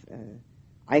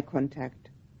eye contact,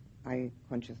 eye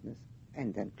consciousness,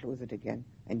 and then close it again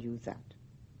and use that.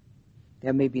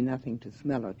 There may be nothing to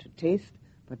smell or to taste,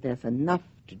 but there's enough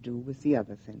to do with the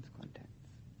other sense contacts.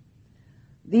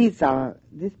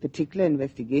 This particular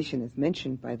investigation is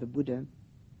mentioned by the Buddha,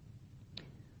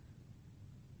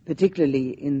 particularly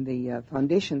in the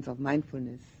Foundations of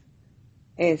Mindfulness,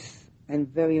 as a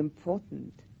very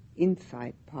important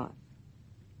insight path.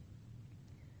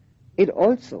 It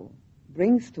also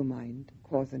brings to mind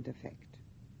cause and effect.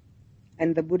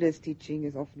 And the Buddha's teaching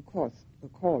is often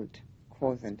called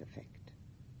cause and effect,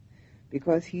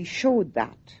 because he showed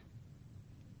that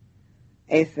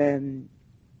as a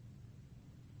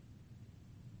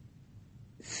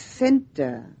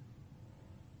center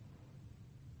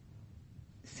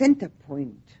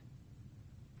point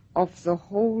of the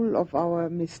whole of our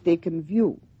mistaken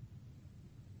view,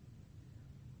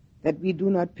 that we do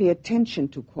not pay attention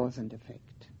to cause and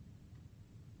effect.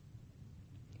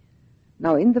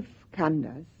 Now in the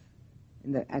khandhas,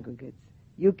 in the aggregates,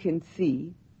 you can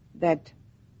see that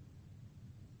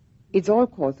it's all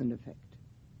cause and effect.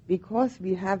 Because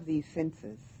we have these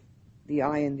senses, the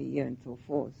eye and the ear and so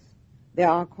forth, there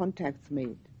are contacts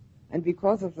made. And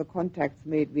because of the contacts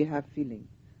made, we have feeling.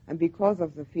 And because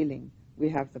of the feeling, we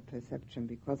have the perception.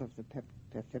 Because of the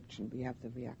perception, we have the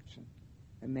reaction,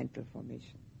 the mental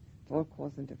formation. It's all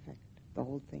cause and effect, the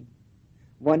whole thing.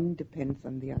 One depends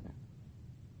on the other.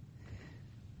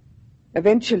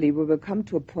 Eventually, we will come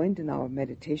to a point in our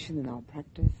meditation, in our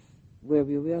practice, where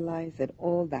we realize that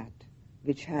all that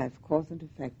which has cause and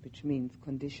effect, which means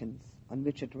conditions on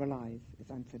which it relies, is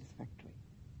unsatisfactory.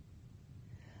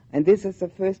 And this is the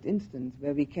first instance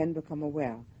where we can become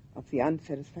aware of the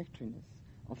unsatisfactoriness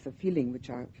of the feelings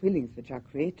which are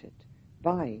created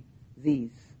by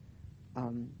these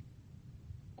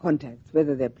contacts,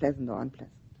 whether they're pleasant or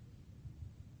unpleasant.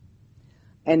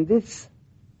 And this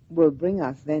will bring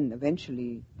us then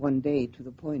eventually one day to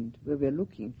the point where we're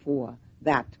looking for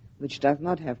that which does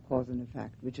not have cause and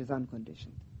effect, which is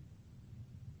unconditioned.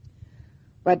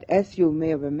 But as you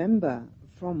may remember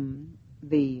from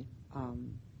the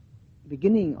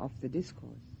beginning of the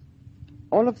discourse,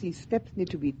 all of these steps need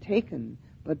to be taken,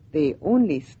 but the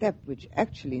only step which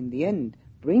actually in the end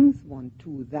brings one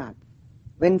to that.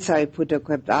 When Sariputta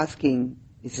kept asking,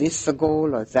 is this the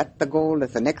goal, or is that the goal,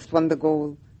 is the next one the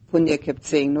goal? Punya kept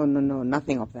saying, no,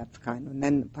 nothing of that kind. And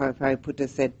then Sariputta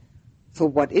said, so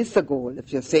what is the goal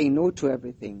if you're saying no to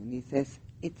everything? And he says,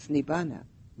 it's Nibbana,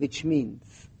 which means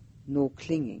no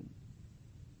clinging.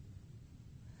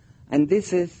 And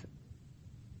this is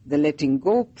the letting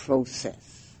go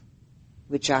process,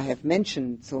 which I have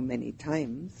mentioned so many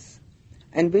times,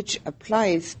 and which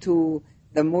applies to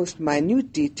the most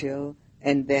minute detail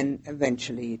and then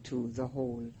eventually to the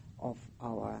whole of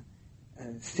our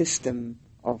system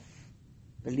of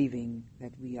believing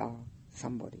that we are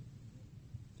somebody.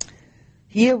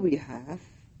 Here we have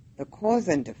the cause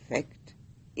and effect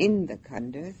in the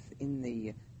khandhas, in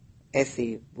the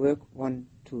essay work 1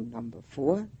 to number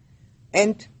 4,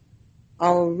 and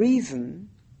our reason,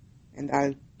 and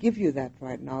I'll give you that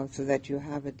right now so that you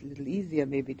have it a little easier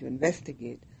maybe to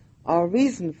investigate, our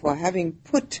reason for having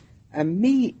put a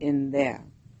me in there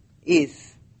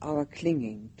is our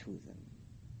clinging to them.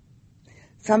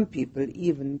 Some people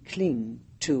even cling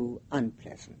to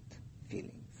unpleasant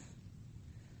feelings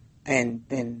and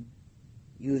then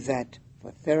use that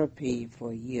for therapy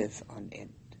for years on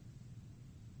end.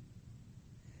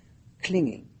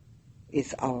 Clinging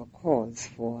is our cause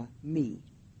for me.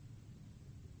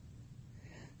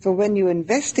 So when you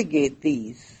investigate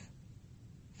these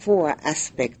 4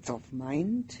 aspects of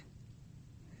mind,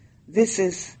 this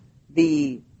is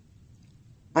the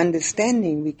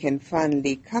understanding we can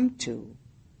finally come to,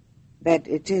 that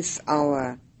it is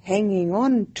our hanging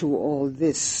on to all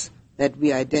this that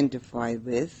we identify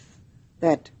with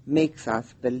that makes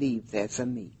us believe there's a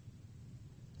me.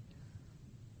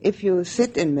 If you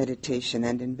sit in meditation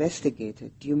and investigate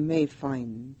it, you may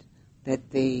find that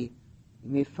you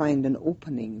may find an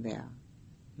opening there.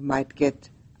 You might get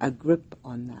a grip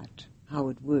on that, how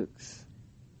it works.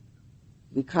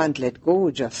 We can't let go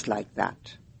just like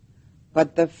that.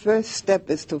 But the first step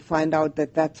is to find out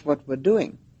that that's what we're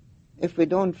doing. If we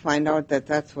don't find out that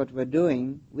that's what we're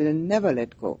doing, we'll never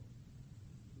let go,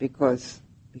 because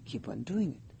we keep on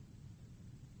doing it.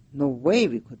 No way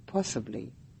we could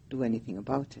possibly do anything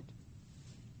about it.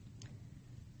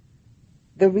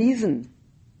 The reason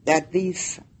that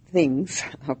these things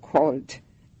are called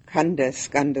khandhas,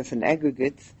 skandhas, and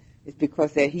aggregates is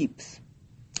because they're heaps.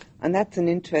 And that's an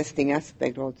interesting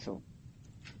aspect also.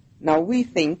 Now we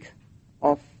think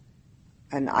of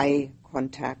an eye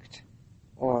contact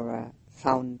or a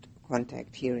sound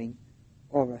contact, hearing,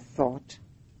 or a thought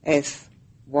as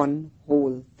one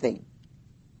whole thing.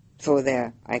 So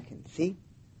there I can see,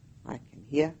 I can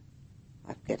hear,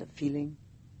 I get a feeling,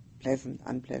 pleasant,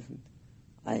 unpleasant.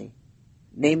 I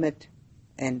name it,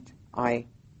 and I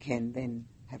can then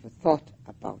have a thought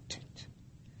about it.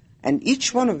 And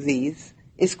each one of these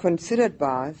is considered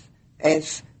by us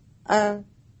as a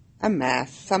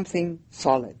mass, something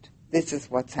solid. This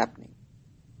is what's happening.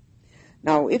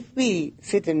 Now, if we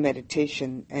sit in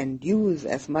meditation and use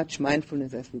as much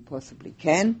mindfulness as we possibly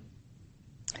can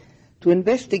to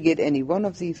investigate any one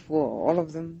of these 4 or all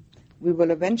of them, we will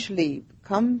eventually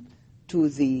come to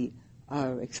the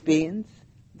experience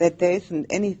that there isn't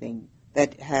anything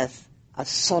that has a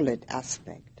solid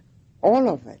aspect. All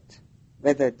of it,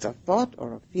 whether it's a thought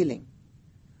or a feeling,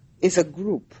 is a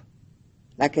group,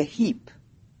 like a heap,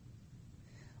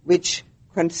 which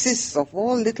consists of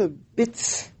all little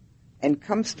bits and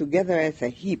comes together as a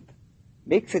heap,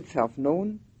 makes itself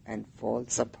known, and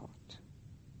falls apart.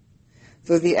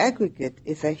 So the aggregate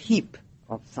is a heap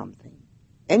of something.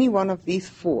 Any one of these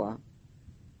 4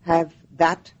 have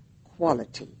that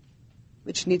quality,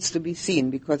 which needs to be seen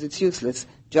because it's useless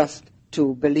just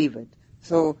to believe it.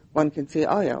 So one can say,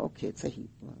 oh yeah, okay, it's a heap.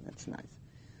 Well, that's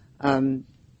nice.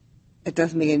 It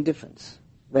doesn't make any difference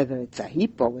whether it's a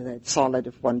heap or whether it's solid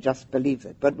if one just believes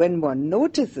it. But when one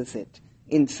notices it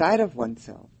inside of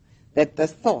oneself, that the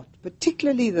thought,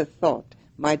 particularly the thought,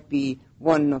 might be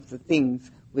one of the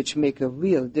things which make a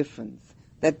real difference,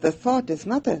 that the thought is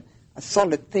not a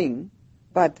solid thing,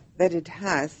 but that it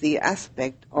has the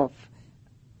aspect of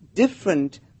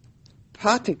different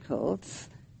particles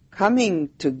coming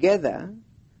together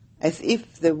as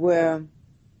if there were,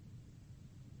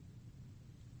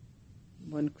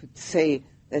 one could say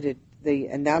that the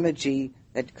analogy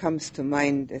that comes to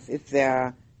mind as if there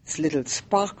are little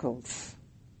sparkles.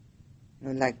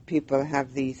 Like people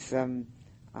have these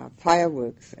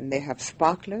fireworks and they have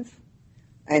sparklers,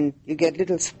 and you get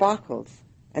little sparkles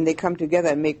and they come together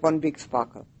and make one big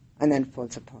sparkle and then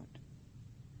falls apart.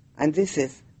 And this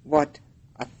is what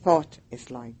a thought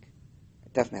is like.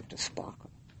 It doesn't have to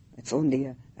sparkle. It's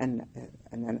only an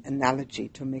analogy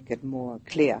to make it more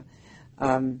clear.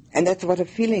 And that's what a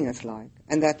feeling is like,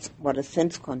 and that's what a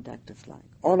sense contact is like.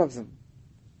 All of them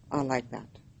are like that.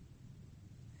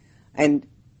 And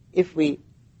if we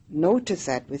notice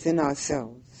that within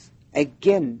ourselves,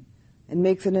 again, it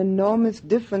makes an enormous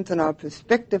difference in our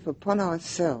perspective upon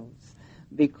ourselves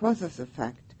because of the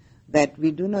fact that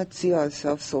we do not see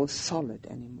ourselves so solid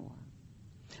anymore.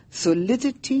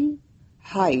 Solidity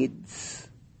hides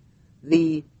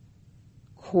the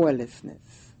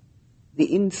corelessness,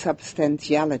 the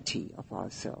insubstantiality of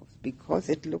ourselves, because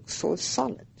it looks so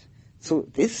solid. So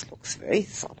this looks very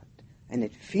solid, and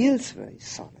it feels very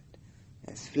solid.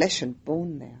 There's flesh and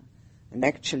bone there. And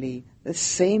actually, the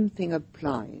same thing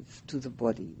applies to the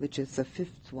body, which is the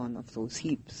fifth one of those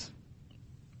heaps.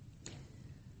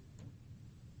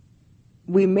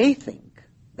 We may think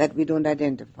that we don't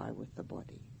identify with the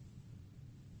body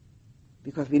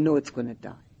because we know it's going to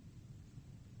die.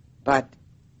 But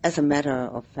as a matter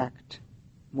of fact,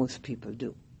 most people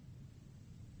do.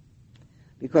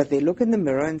 Because they look in the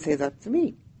mirror and say, that's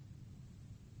me.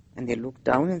 And they look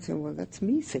down and say, well, that's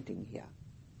me sitting here.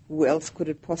 Who else could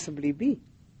it possibly be?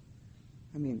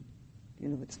 I mean,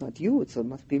 it's not you, so it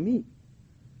must be me.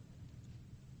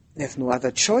 There's no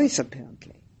other choice,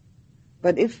 apparently.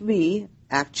 But if we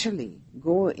actually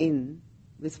go in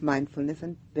with mindfulness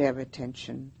and bear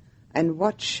attention and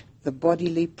watch the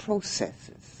bodily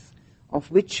processes of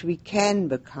which we can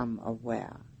become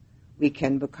aware. We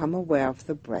can become aware of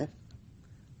the breath,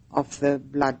 of the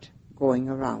blood going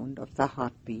around, of the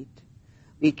heartbeat.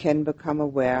 We can become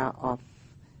aware of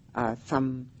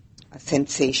some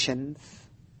sensations,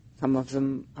 some of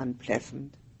them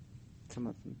unpleasant, some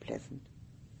of them pleasant.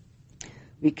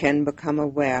 We can become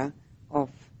aware of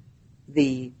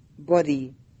the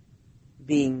body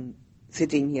being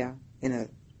sitting here in a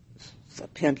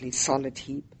apparently solid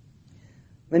heap.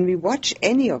 When we watch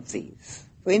any of these,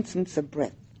 for instance the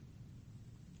breath,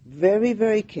 very,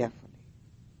 very carefully,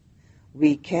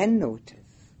 we can notice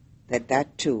that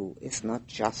that too is not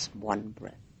just one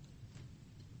breath.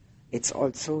 It's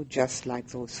also just like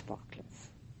those sparklers.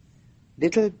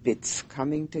 Little bits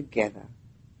coming together,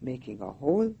 making a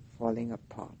whole, falling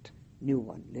apart. New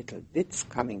one, little bits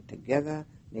coming together,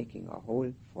 making a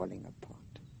whole, falling apart.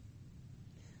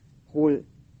 Whole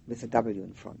with a W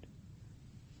in front.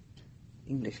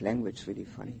 English language is really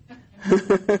funny.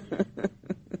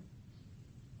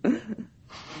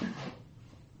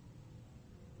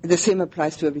 The same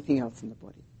applies to everything else in the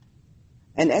body.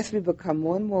 And as we become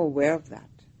more and more aware of that,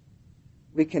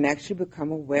 we can actually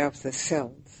become aware of the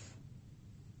cells.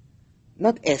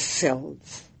 Not as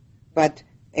cells, but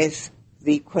as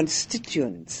the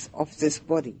constituents of this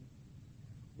body,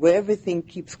 where everything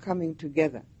keeps coming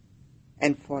together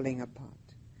and falling apart.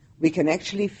 We can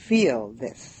actually feel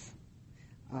this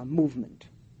movement.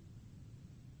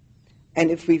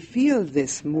 And if we feel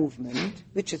this movement,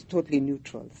 which is totally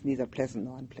neutral, it's neither pleasant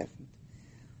nor unpleasant,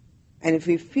 and if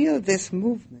we feel this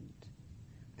movement,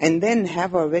 and then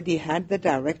have already had the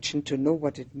direction to know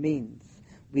what it means,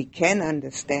 we can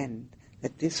understand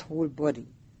that this whole body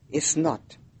is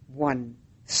not one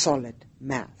solid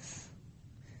mass.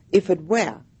 If it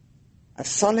were a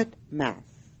solid mass,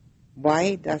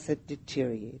 why does it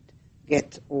deteriorate,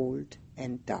 get old,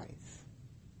 and dies?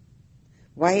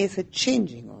 Why is it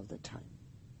changing all the time?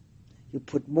 You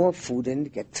put more food in,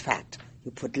 it gets fat.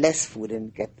 You put less food in,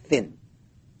 it gets thin.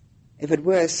 If it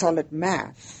were a solid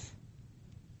mass,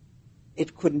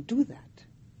 it couldn't do that.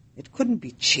 It couldn't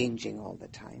be changing all the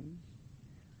time.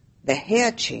 The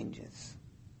hair changes.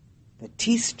 The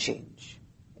teeth change.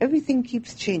 Everything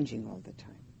keeps changing all the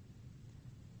time.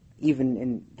 Even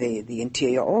in the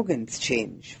interior organs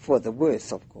change, for the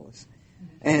worse, of course.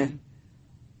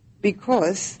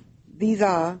 because these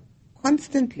are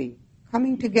constantly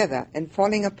coming together and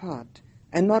falling apart,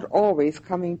 and not always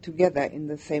coming together in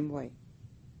the same way.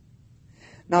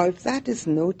 Now, if that is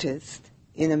noticed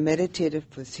in a meditative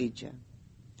procedure,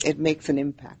 it makes an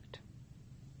impact.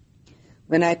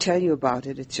 When I tell you about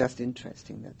it, it's just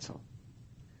interesting, that's all.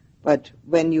 But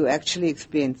when you actually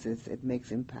experience this, it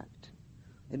makes impact.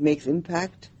 It makes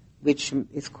impact, which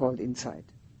is called insight.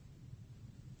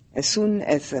 As soon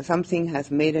as something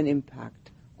has made an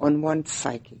impact on one's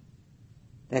psyche,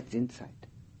 that's insight.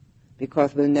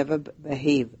 Because we'll never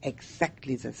behave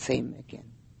exactly the same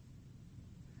again.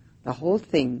 The whole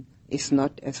thing is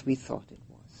not as we thought it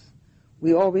was.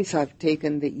 We always have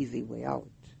taken the easy way out.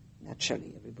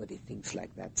 Naturally, everybody thinks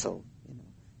like that, so,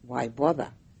 why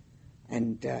bother?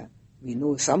 And we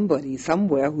know somebody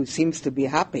somewhere who seems to be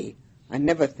happy. I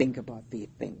never think about these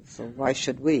things, so why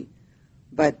should we?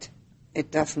 But it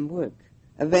doesn't work.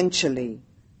 Eventually,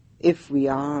 if we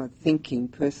are thinking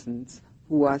persons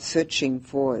who are searching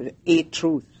for a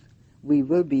truth, we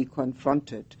will be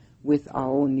confronted with our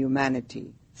own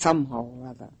humanity somehow or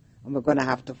other, and we're going to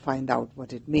have to find out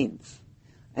what it means.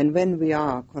 And when we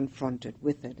are confronted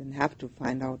with it and have to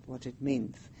find out what it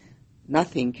means,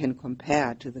 nothing can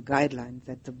compare to the guidelines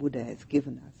that the Buddha has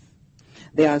given us.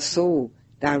 They are so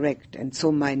direct and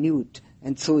so minute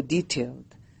and so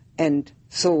detailed and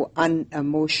so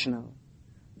unemotional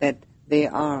that they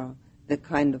are the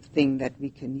kind of thing that we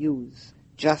can use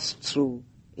just through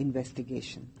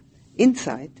investigation.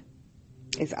 Insight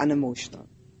is unemotional.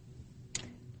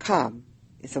 Calm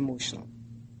is emotional.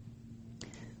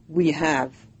 We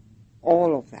have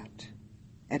all of that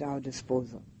at our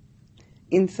disposal.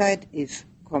 Insight is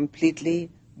completely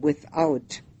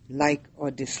without like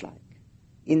or dislike.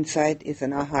 Insight is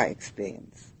an aha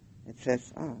experience. It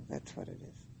says, that's what it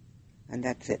is. And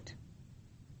that's it.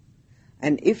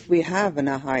 And if we have an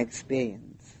aha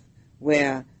experience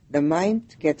where the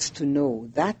mind gets to know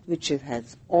that which it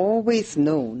has always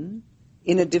known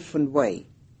in a different way,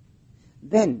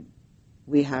 then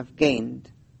we have gained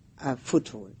a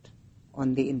foothold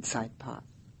on the insight path.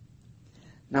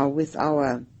 Now, with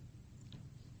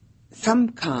some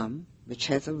calm which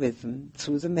has arisen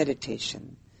through the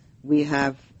meditation, we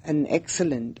have an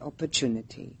excellent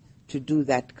opportunity to do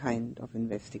that kind of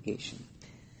investigation.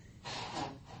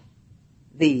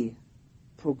 The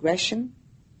progression,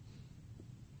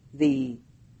 the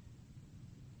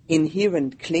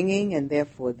inherent clinging, and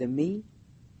therefore the me,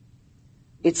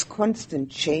 its constant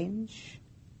change,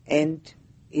 and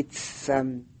its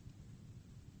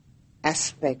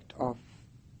aspect of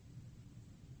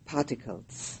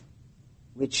particles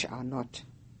which are not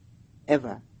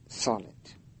ever solid.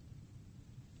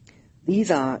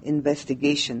 These are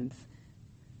investigations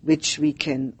which we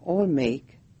can all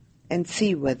make and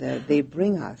see whether they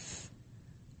bring us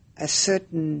a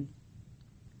certain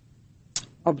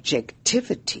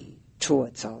objectivity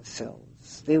towards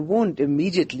ourselves. They won't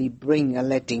immediately bring a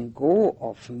letting go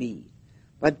of me,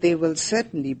 but they will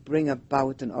certainly bring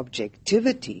about an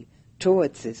objectivity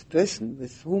towards this person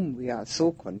with whom we are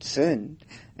so concerned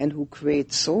and who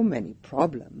creates so many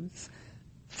problems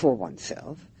for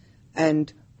oneself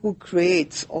and who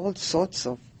creates all sorts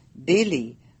of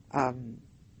daily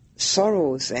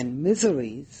sorrows and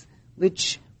miseries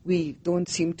which we don't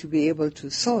seem to be able to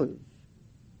solve.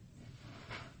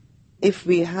 If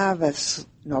we have an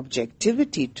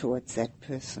objectivity towards that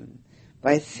person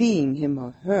by seeing him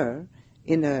or her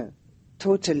in a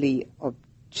totally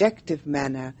objective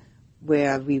manner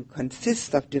where we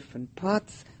consist of different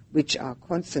parts which are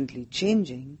constantly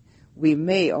changing, we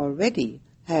may already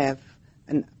have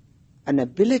an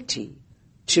ability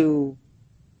to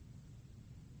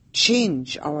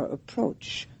change our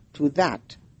approach to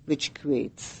that which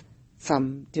creates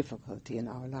some difficulty in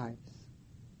our lives.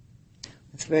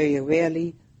 It's very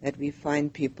rarely that we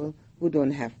find people who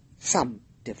don't have some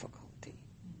difficulty.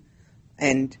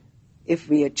 And if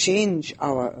we change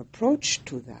our approach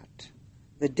to that,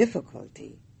 the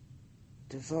difficulty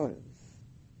dissolves.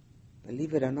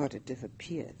 Believe it or not, it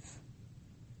disappears.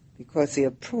 Because the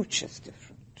approach is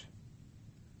different.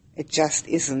 It just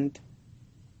isn't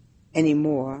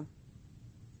anymore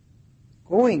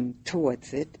going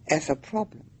towards it as a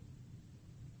problem.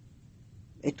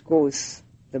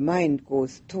 The mind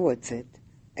goes towards it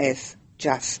as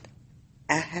just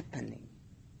a happening.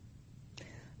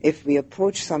 If we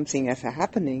approach something as a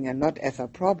happening and not as a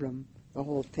problem, the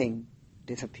whole thing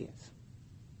disappears.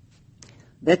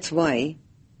 That's why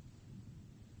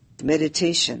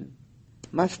meditation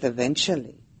must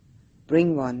eventually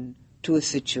bring one to a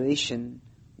situation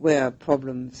where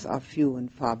problems are few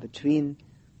and far between.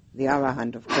 The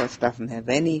Arahant, of course, doesn't have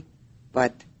any,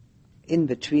 but in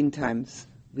between times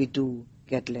we do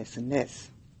get less and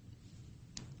less.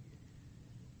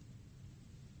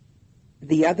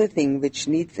 The other thing which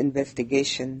needs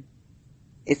investigation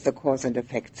is the cause and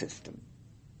effect system.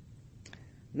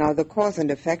 Now, the cause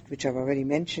and effect, which I've already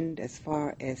mentioned as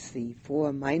far as the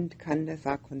 4 mind khandhas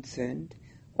are concerned,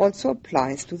 also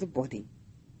applies to the body.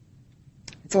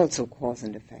 It's also cause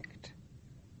and effect.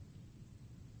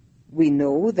 We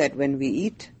know that when we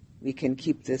eat, we can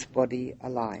keep this body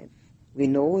alive. We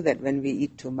know that when we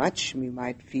eat too much, we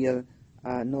might feel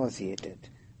nauseated.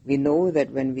 We know that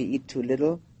when we eat too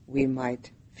little, we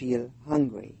might feel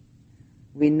hungry.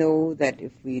 We know that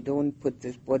if we don't put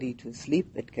this body to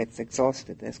sleep, it gets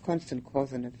exhausted. There's constant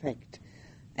cause and effect.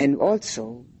 And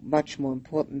also, much more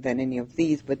important than any of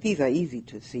these, but these are easy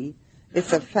to see,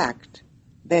 is the fact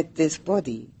that this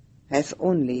body has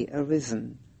only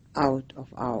arisen out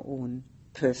of our own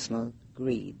personal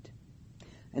greed.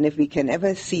 And if we can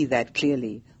ever see that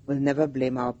clearly, we'll never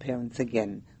blame our parents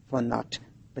again for not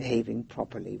behaving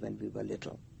properly when we were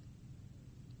little.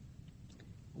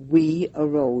 We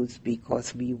arose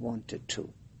because we wanted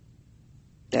to.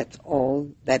 That's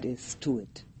all that is to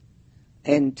it.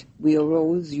 And we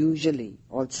arose usually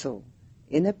also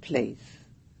in a place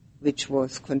which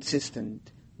was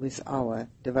consistent with our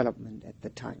development at the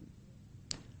time.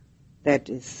 That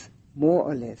is more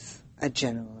or less a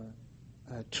general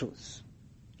truth.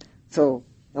 So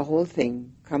the whole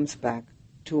thing comes back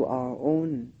to our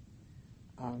own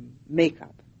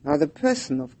makeup. Now the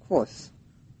person, of course,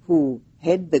 who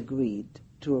had the greed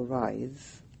to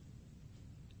arise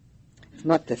is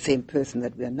not the same person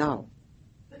that we are now.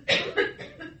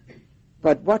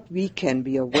 But what we can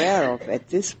be aware of at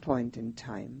this point in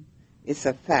time is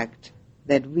the fact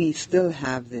that we still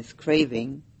have this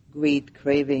craving, greed,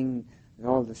 craving,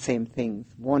 all the same things,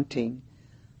 wanting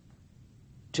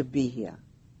to be here.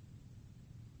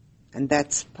 And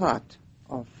that's part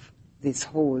of this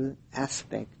whole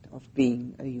aspect of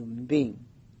being a human being.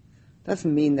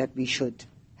 Doesn't mean that we should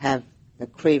have the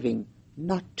craving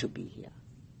not to be here.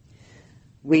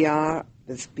 We are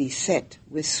beset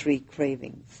with 3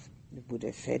 cravings, the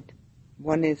Buddha said.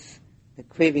 One is the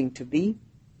craving to be,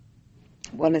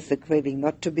 one is the craving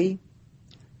not to be,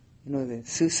 the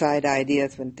suicide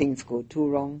ideas when things go too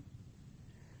wrong,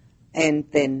 and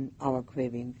then our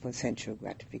craving for sensual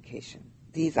gratification.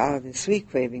 These are the 3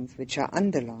 cravings which are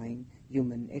underlying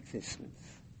human existence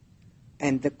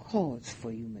and the cause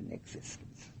for human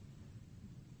existence.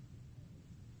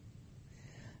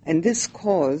 And this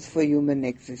cause for human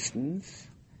existence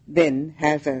then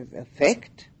has as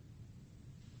effect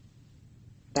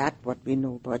that what we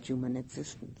know about human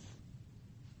existence.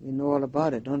 We know all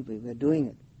about it, don't we? We're doing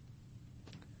it.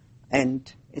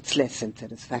 And it's less than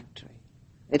satisfactory.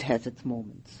 It has its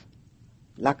moments,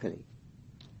 luckily.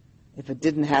 If it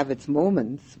didn't have its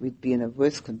moments, we'd be in a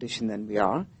worse condition than we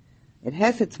are. It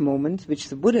has its moments, which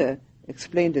the Buddha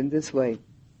explained in this way.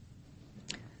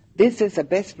 This is the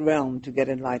best realm to get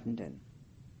enlightened in.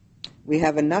 We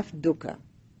have enough dukkha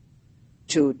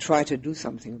to try to do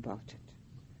something about it.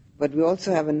 But we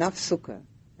also have enough sukha,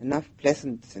 enough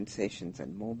pleasant sensations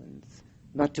and moments,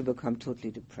 not to become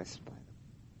totally depressed by them,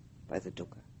 by the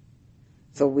dukkha.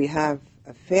 So we have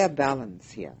a fair balance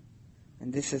here.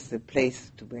 And this is the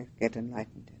place to get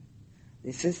enlightened in.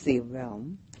 This is the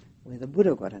realm where the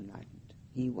Buddha got enlightened.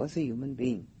 He was a human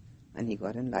being, and he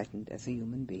got enlightened as a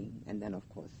human being, and then, of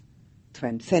course,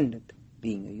 transcended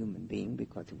being a human being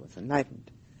because he was enlightened.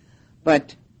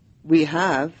 But we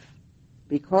have,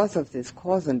 because of this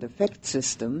cause and effect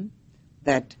system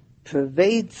that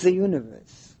pervades the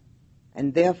universe,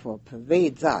 and therefore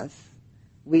pervades us,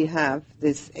 we have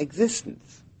this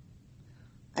existence.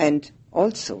 And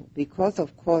also, because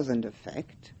of cause and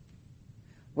effect,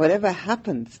 whatever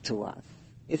happens to us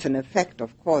is an effect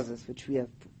of causes which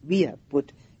we have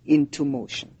put into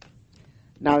motion.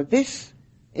 Now, this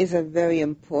is a very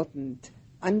important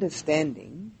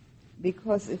understanding,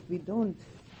 because if we don't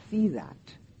see that,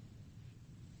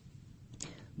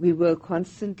 we will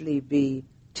constantly be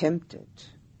tempted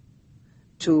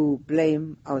to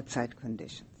blame outside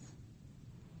conditions.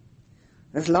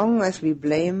 As long as we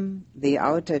blame the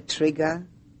outer trigger,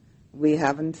 we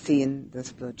haven't seen the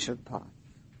spiritual path.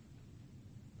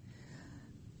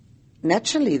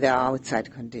 Naturally, there are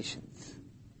outside conditions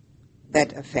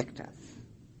that affect us.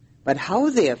 But how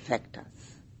they affect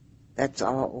us, that's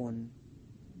our own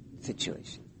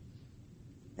situation.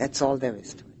 That's all there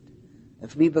is to it.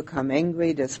 If we become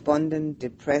angry, despondent,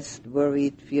 depressed,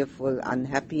 worried, fearful,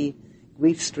 unhappy,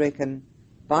 grief-stricken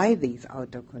by these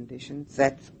outer conditions,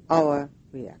 that's our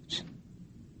reaction.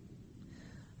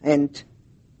 And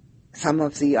some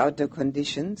of the outer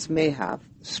conditions may have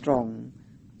strong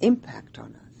impact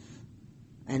on us.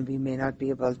 And we may not be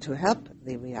able to help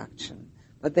the reaction.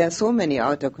 But there are so many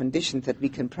outer conditions that we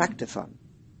can practice on,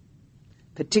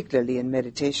 particularly in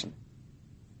meditation.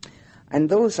 And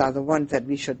those are the ones that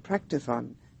we should practice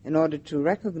on in order to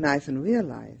recognize and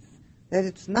realize that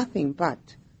it's nothing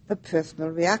but the personal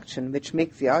reaction which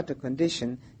makes the outer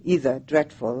condition either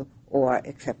dreadful or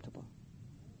acceptable.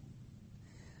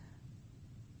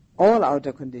 All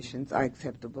outer conditions are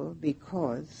acceptable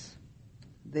because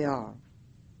they are.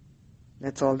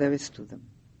 That's all there is to them.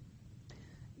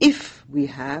 If we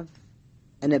have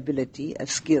an ability, a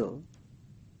skill,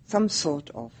 some sort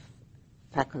of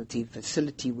faculty,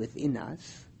 facility within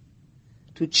us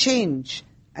to change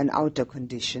an outer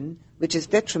condition which is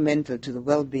detrimental to the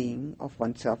well-being of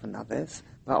oneself and others,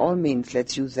 by all means,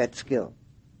 let's use that skill.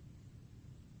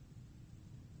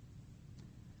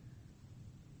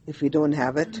 If we don't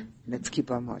have it, let's keep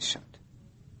our mouth shut.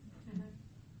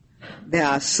 There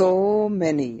are so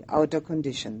many outer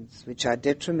conditions which are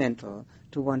detrimental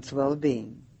to one's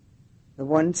well-being. The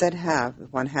ones that have,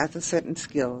 if one has a certain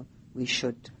skill, we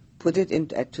should put it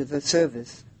into the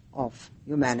service of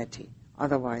humanity.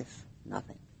 Otherwise,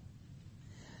 nothing.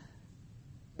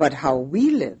 But how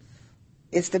we live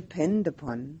is dependent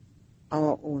upon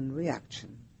our own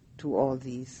reaction to all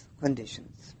these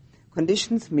conditions.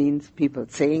 Conditions means people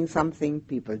saying something,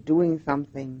 people doing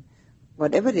something,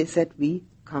 whatever it is that we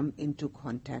come into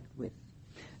contact with.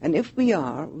 And if we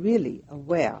are really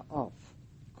aware of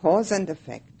cause and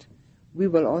effect, we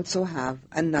will also have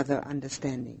another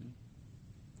understanding.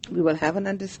 We will have an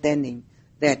understanding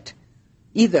that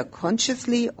either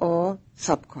consciously or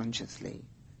subconsciously,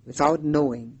 without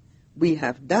knowing, we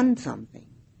have done something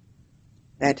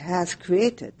that has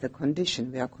created the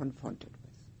condition we are confronted with.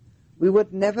 We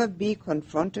would never be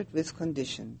confronted with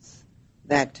conditions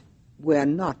that were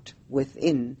not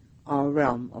within our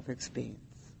realm of experience.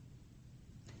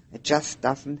 It just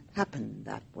doesn't happen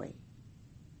that way.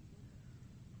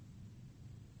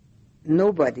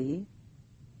 Nobody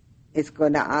is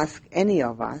going to ask any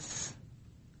of us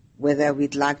whether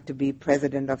we'd like to be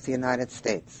President of the United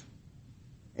States.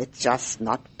 It's just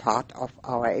not part of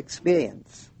our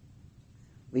experience.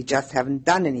 We just haven't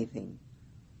done anything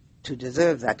to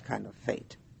deserve that kind of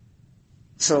fate.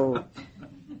 So,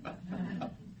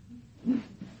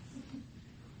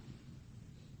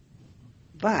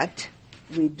 but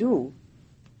we do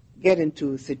get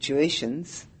into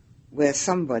situations where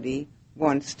somebody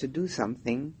wants to do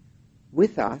something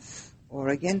with us or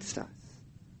against us,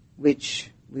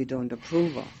 which we don't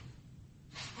approve of.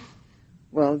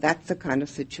 Well, that's the kind of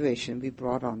situation we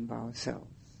brought on by ourselves.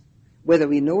 Whether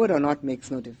we know it or not makes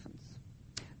no difference.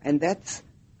 And that's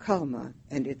karma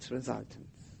and its resultants.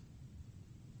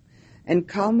 And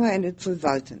karma and its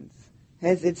resultants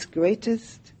has its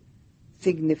greatest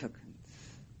significance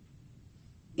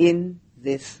in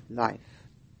this life.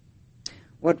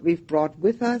 What we've brought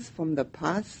with us from the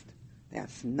past,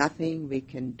 there's nothing we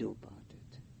can do about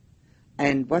it.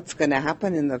 And what's going to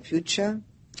happen in the future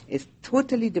is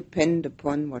totally dependent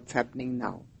upon what's happening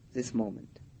now, this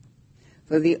moment.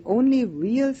 So the only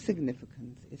real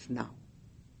significance is now.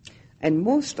 And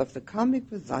most of the karmic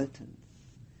resultants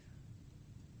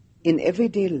in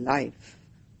everyday life,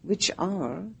 which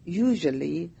are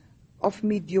usually of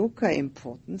mediocre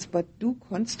importance but do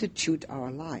constitute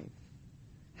our life,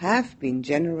 have been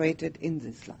generated in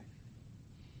this life.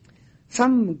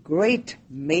 Some great,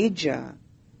 major,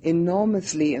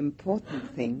 enormously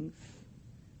important things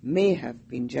may have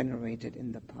been generated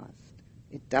in the past.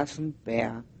 It doesn't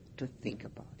bear to think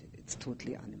about it. It's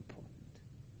totally unimportant.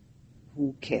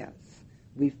 Who cares?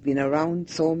 We've been around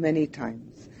so many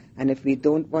times, and if we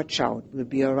don't watch out, we'll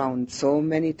be around so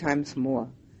many times more.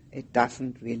 It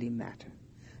doesn't really matter.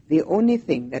 The only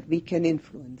thing that we can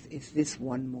influence is this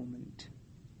one moment,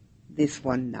 this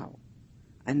one now.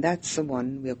 And that's the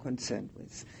one we're concerned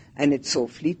with. And it's so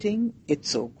fleeting,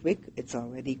 it's so quick, it's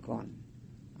already gone.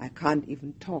 I can't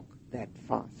even talk that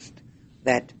fast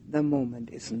that the moment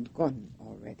isn't gone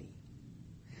already.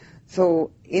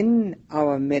 So in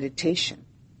our meditation,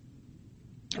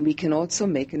 we can also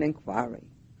make an inquiry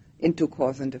into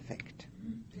cause and effect,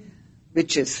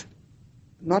 which is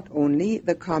not only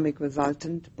the karmic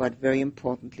resultant, but very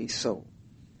importantly so.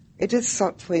 It is,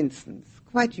 for instance,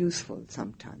 quite useful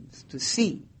sometimes to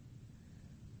see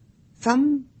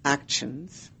some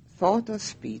actions, thought or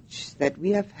speech that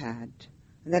we have had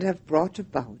and that have brought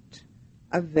about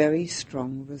a very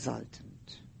strong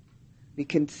resultant. We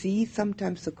can see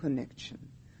sometimes the connection.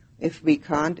 If we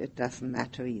can't, it doesn't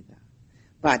matter either.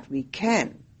 But we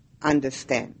can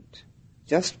understand,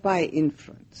 just by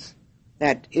inference,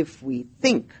 that if we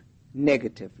think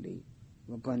negatively,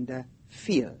 we're going to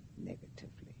feel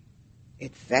negatively.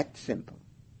 It's that simple.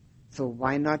 So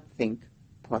why not think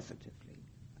positively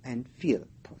and feel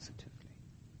positively?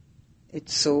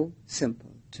 It's so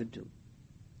simple to do.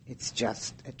 It's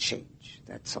just a change,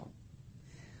 that's all.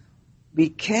 We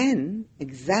can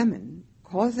examine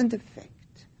cause and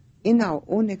effect in our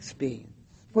own experience.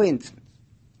 For instance,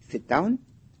 sit down,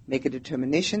 make a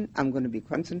determination, I'm going to be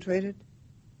concentrated,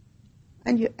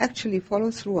 and you actually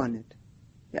follow through on it.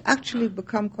 You actually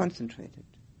become concentrated.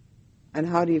 And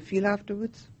how do you feel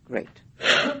afterwards? Great.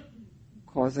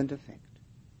 Cause and effect.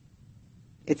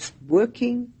 It's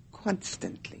working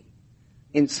constantly,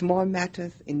 in small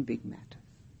matters, in big matters.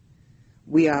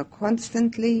 We are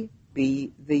constantly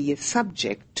the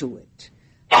subject to it.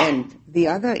 And the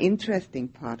other interesting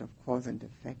part of cause and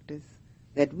effect is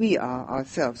that we are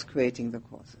ourselves creating the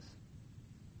causes.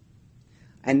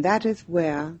 And that is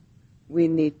where we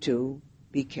need to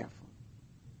be careful.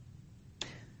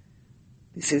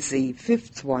 This is the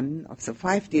fifth one of the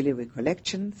 5 daily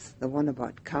recollections, the one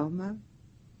about karma,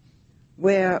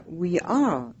 where we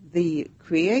are the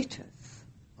creators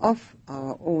of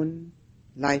our own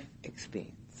life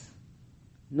experience.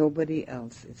 Nobody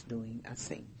else is doing a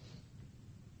thing.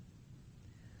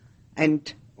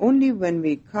 And only when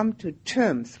we come to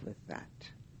terms with that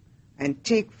and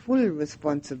take full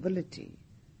responsibility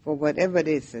for whatever it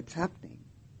is that's happening,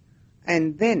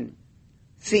 and then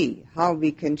see how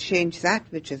we can change that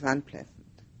which is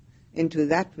unpleasant into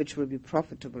that which will be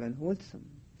profitable and wholesome,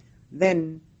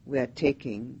 then we are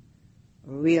taking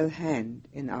a real hand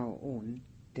in our own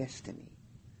destiny.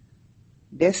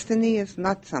 Destiny is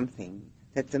not something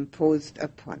that's imposed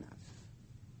upon us.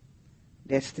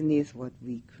 Destiny is what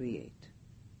we create.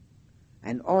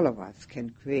 And all of us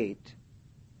can create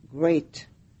great,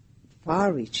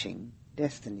 far-reaching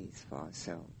destinies for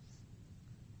ourselves.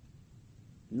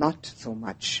 Not so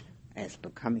much as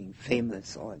becoming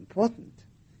famous or important,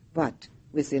 but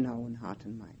within our own heart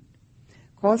and mind.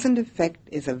 Cause and effect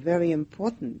is a very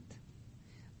important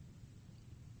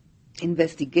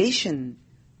investigation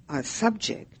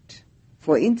subject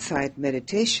for insight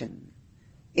meditation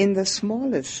in the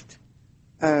smallest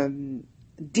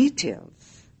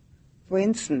details. For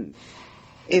instance,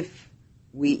 if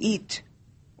we eat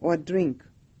or drink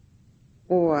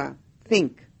or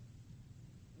think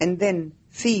and then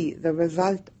see the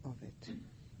result of it.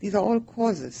 These are all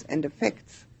causes and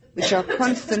effects which are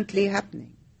constantly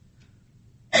happening.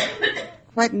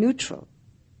 Quite neutral.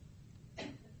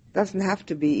 Doesn't have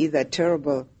to be either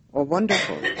terrible or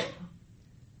wonderful.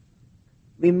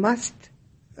 We must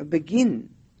begin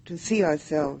to see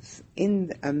ourselves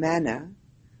in a manner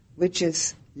which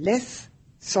is less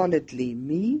solidly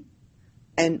me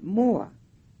and more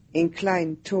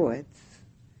inclined towards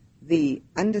the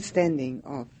understanding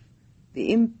of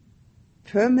the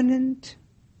impermanent,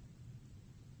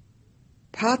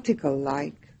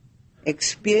 particle-like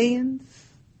experience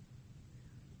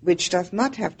which does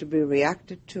not have to be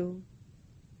reacted to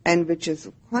and which is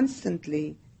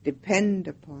constantly dependent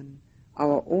upon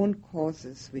our own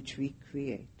causes which we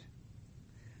create.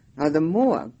 Now, the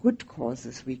more good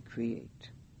causes we create,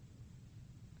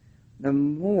 the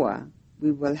more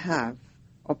we will have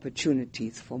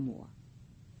opportunities for more.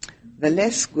 The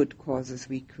less good causes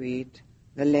we create,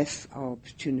 the less our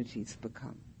opportunities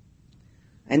become.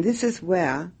 And this is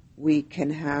where we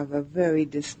can have a very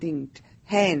distinct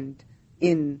hand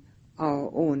in our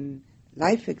own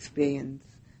life experience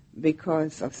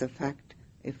because of the fact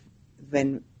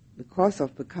because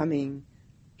of becoming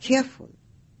careful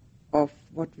of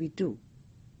what we do,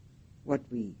 what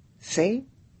we say,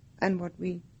 and what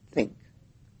we think.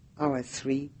 Our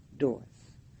 3 doors,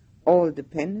 all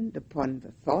dependent upon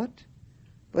the thought,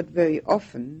 but very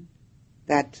often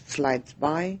that slides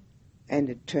by and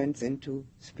it turns into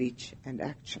speech and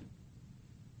action.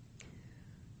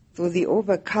 So the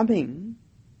overcoming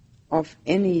of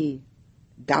any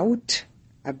doubt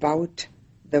about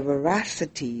the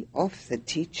veracity of the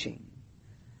teaching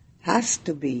has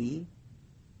to be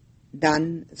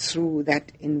done through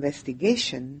that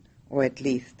investigation, or at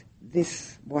least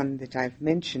this one that I've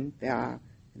mentioned. There are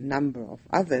a number of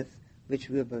others which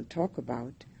we will talk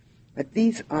about, but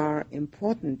these are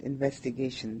important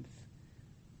investigations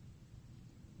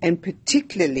and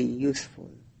particularly useful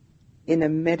in a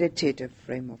meditative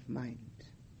frame of mind.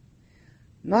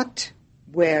 Not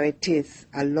where it is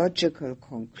a logical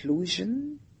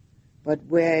conclusion, but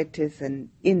where it is an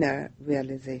inner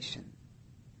realization.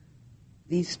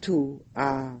 These two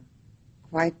are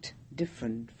quite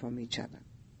different from each other.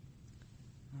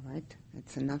 All right,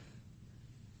 that's enough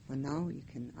for now. You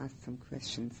can ask some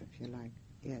questions if you like.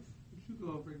 Yes? Would you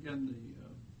go over again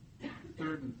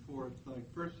third and fourth.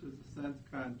 Like first is the sense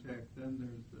contact, then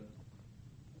there's the,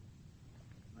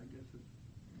 I guess it's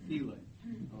feeling,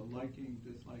 liking,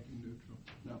 disliking, neutral.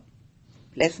 No.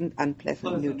 Pleasant,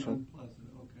 unpleasant, neutral. Unpleasant,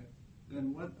 okay.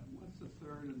 Then what's the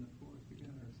third and the fourth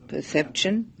again? Or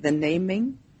Perception, the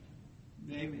naming.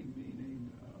 Naming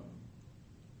meaning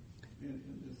in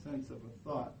the sense of a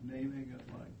thought, naming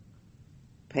it like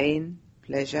pain,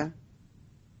 pleasure,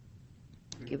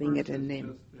 giving it a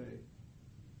name. Just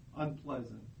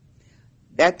unpleasant.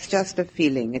 That's just a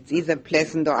feeling. It's either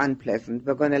pleasant or unpleasant.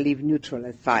 We're going to leave neutral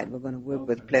aside. We're going to work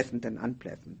with pleasant and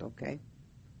unpleasant, okay?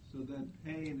 So then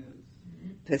pain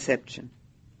is perception.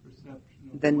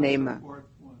 Perception. The namer. The fourth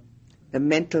one? The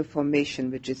mental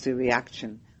formation, which is the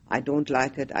reaction. I don't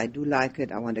like it. I do like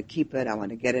it. I want to keep it. I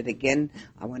want to get it again.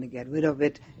 I want to get rid of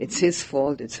it. It's his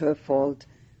fault. It's her fault.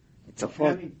 It's a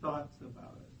fault. Any thoughts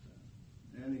about it?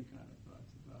 Any kind of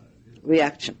thoughts about it? Is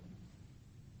reaction.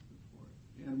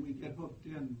 And we get hooked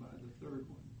in by the third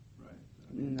one, right?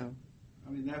 No. I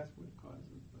mean, that's what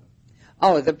causes the...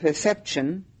 Oh, the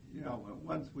perception. Yeah, well,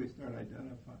 once we start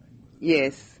identifying with it.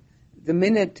 Yes. The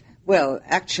minute... Well,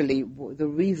 actually, the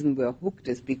reason we're hooked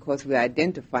is because we're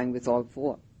identifying with all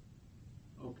four.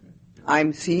 Okay.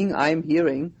 I'm seeing, I'm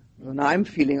hearing, and I'm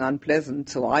feeling unpleasant,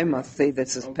 so I must say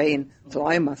this is pain, so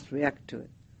I must react to it.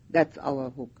 That's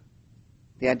our hook,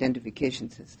 the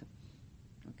identification system.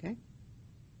 Okay?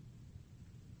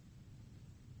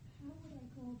 How would I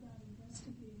go about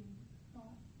investigating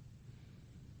thought?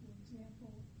 For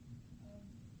example,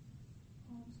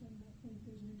 all of a sudden I think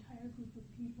there's an entire group of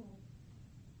people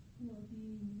who are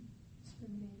being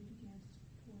discriminated against,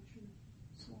 tortured,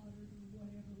 slaughtered, or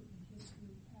whatever in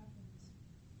history happens.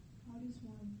 How does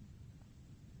one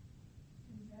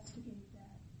investigate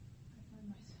that? I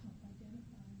find myself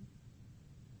identifying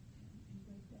and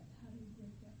break that. How do you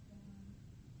break that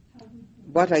down?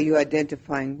 What are you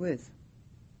identifying with?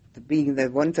 The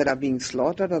ones that are being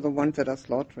slaughtered or the ones that are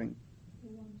slaughtering? The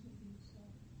ones that are being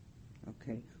slaughtered.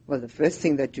 Okay. Well, the first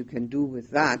thing that you can do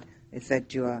with that is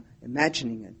that you are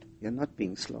imagining it. You're not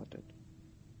being slaughtered.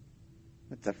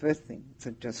 That's the first thing. It's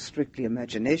just strictly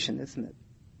imagination, isn't it?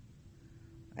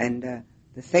 And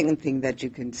the second thing that you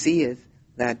can see is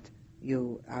that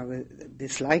you are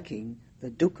disliking the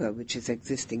dukkha which is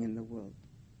existing in the world.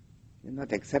 You're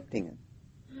not accepting it.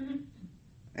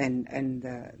 And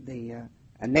the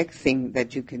next thing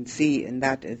that you can see in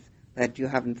that is that you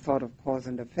haven't thought of cause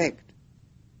and effect.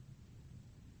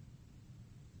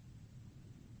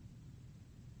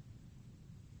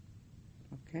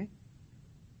 Okay?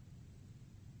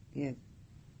 Yes.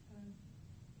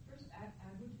 First, I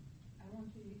want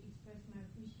to express my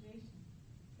appreciation.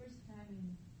 First time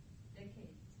in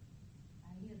decades,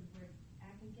 I hear the word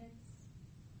aggregates,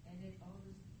 and it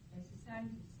always, as a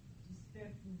scientist,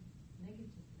 disturbs me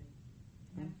negatively.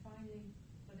 And I'm finding,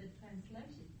 for the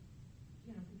translation,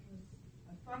 because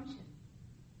a function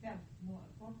felt more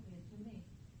appropriate to me.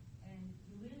 And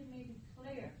you really made it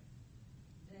clear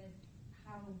that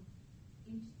how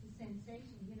into the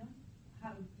sensation,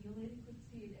 how you really could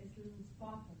see it as little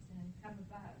sparkles and come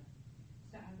about.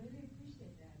 So I really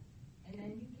appreciate that. And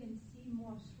then you can see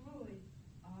more through it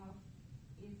of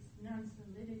its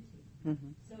non-solidity.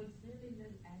 Mm-hmm. So it's really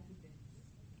little aggregates.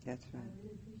 That's right. I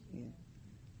really appreciate that.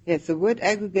 Yes, the word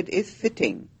aggregate is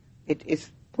fitting. It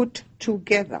is put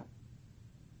together.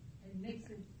 It makes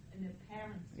it an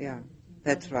apparent solidity. Yeah,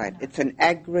 that's right. It's an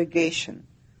aggregation.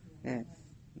 Yes,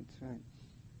 that's right.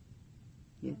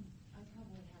 Yeah. I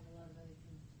probably have a lot of other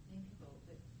things to think about,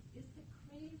 but is the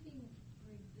craving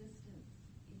for existence,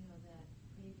 that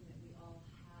craving that we all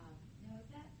have, now is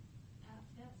that's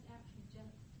actually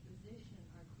juxtaposition,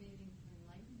 our craving for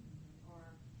enlightenment,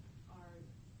 or our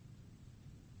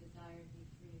desire to be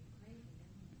free of craving,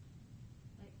 isn't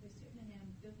it? Like there's certain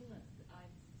ambivalence that I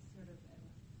sort of am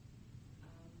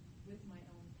with my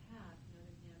own path,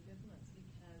 there's an ambivalence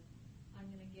because I'm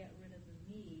going to get rid of the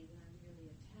me that I'm really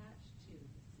attached to,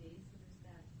 see? So there's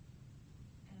that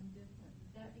ambivalence.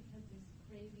 Is that because there's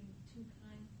craving two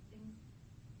kinds of things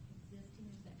existing?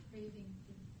 There's that craving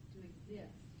to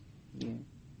exist. Yeah.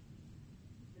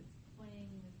 That's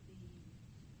playing with the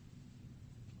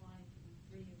wanting to be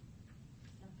free of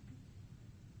something.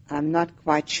 I'm not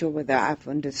quite sure whether I've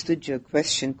understood your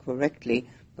question correctly,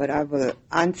 but I will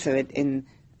answer it in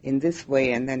this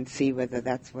way and then see whether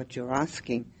that's what you're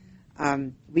asking.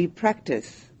 We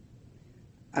practice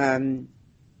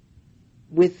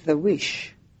with the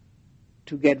wish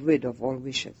to get rid of all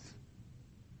wishes.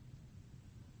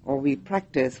 Or we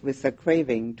practice with the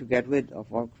craving to get rid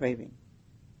of all craving.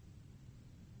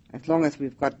 As long as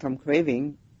we've got some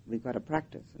craving, we've got to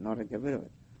practice in order to get rid of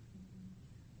it.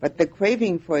 But the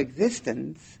craving for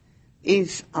existence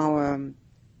is our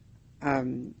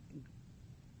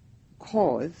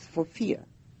cause for fear.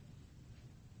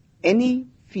 Any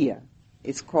fear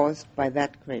is caused by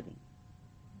that craving.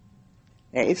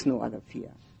 There is no other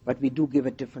fear, but we do give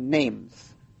it different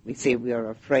names. We say we are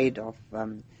afraid of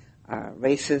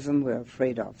racism, we're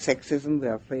afraid of sexism,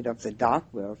 we're afraid of the dark,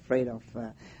 we're afraid of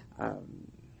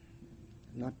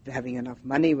not having enough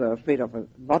money, we're afraid of a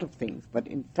lot of things. But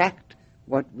in fact,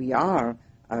 what we are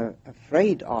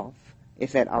afraid of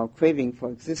is that our craving for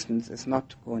existence is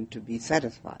not going to be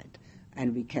satisfied,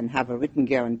 and we can have a written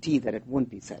guarantee that it won't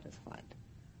be satisfied.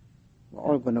 We're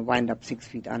all going to wind up 6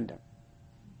 feet under.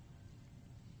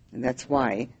 And that's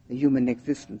why the human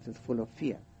existence is full of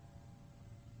fear.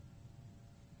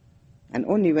 And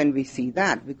only when we see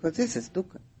that, because this is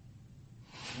dukkha.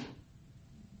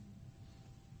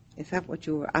 Is that what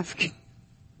you were asking?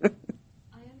 I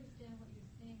understand what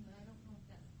you're saying, but I don't know if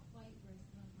that's quite where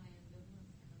some of my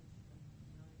ambivalence comes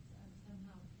from. I'm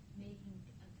somehow making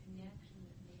a connection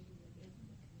that maybe there isn't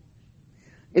a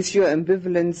connection. It's your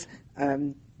ambivalence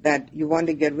that you want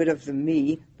to get rid of the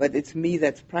me, but it's me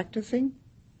that's practicing?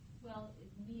 Well,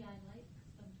 it's me I like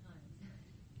sometimes.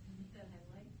 Me that I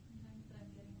like sometimes that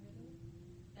I'm getting rid of.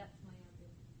 That's my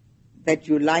ambivalence. That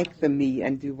you like the me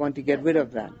and you want to get rid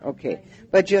of that. Okay.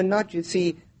 But you're not, you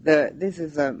see, this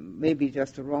is maybe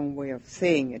just a wrong way of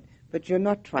saying it, but you're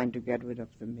not trying to get rid of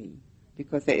the me,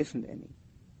 because there isn't any.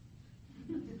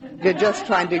 You're just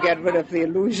trying to get rid of the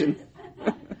illusion.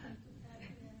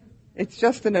 It's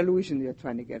just an illusion you're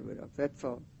trying to get rid of, that's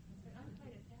all.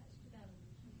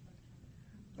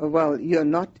 Well, you're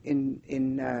not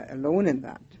alone in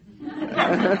that.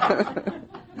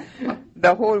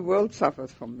 The whole world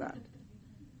suffers from that.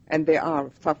 And they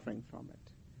are suffering from it.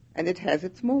 And it has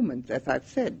its moments, as I've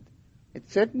said. It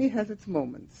certainly has its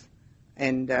moments.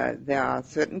 And there are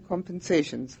certain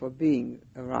compensations for being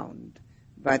around.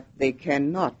 But they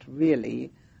cannot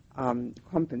really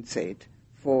compensate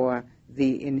for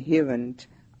the inherent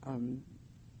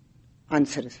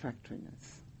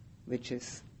unsatisfactoriness, which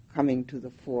is coming to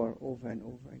the fore over and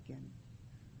over again.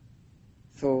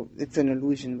 So it's an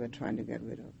illusion we're trying to get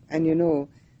rid of. And you know,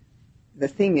 the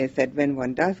thing is that when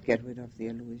one does get rid of the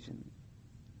illusion,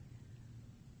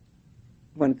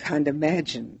 one can't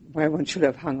imagine why one should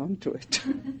have hung on to it.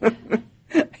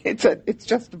 It's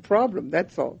just a problem,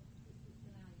 that's all.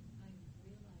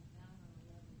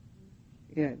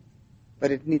 Yes,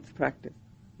 but it needs practice.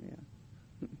 Yeah.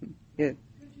 Yes.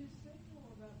 Could you say more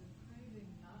about the craving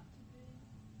not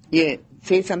to be? Yeah,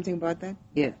 say something about that?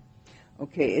 Yes.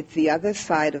 Okay, it's the other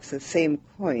side of the same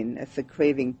coin as the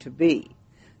craving to be.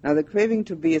 Now, the craving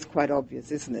to be is quite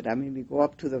obvious, isn't it? I mean, we go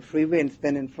up to the freeway and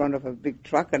stand in front of a big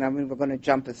truck, and I mean, we're going to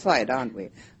jump aside, aren't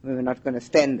we? We're not going to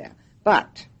stand there.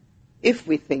 But if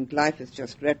we think life is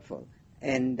just dreadful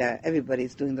and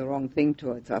everybody's doing the wrong thing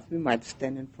towards us, we might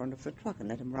stand in front of the truck and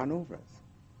let him run over us,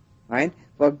 right?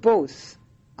 But both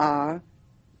are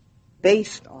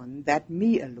based on that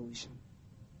me illusion.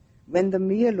 When the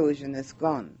me illusion is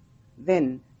gone,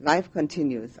 then life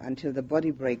continues until the body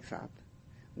breaks up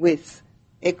with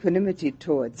equanimity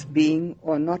towards being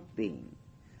or not being.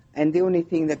 And the only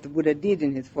thing that the Buddha did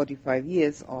in his 45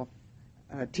 years of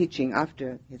teaching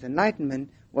after his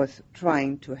enlightenment was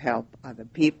trying to help other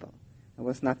people. There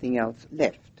was nothing else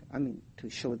left, to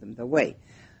show them the way.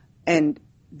 And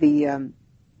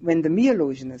when the me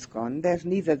illusion is gone, there's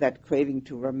neither that craving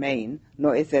to remain,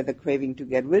 nor is there the craving to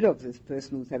get rid of this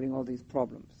person who's having all these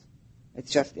problems.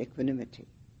 It's just equanimity.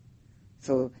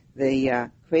 So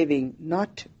the craving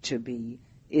not to be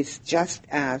is just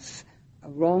as a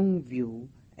wrong view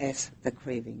as the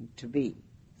craving to be.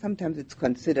 Sometimes it's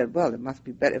considered, well, it must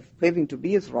be better. If craving to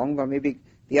be is wrong, well, maybe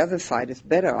the other side is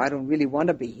better. I don't really want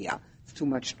to be here. It's too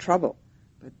much trouble.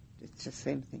 But it's the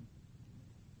same thing.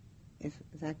 Is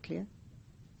that clear?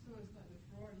 So it's like the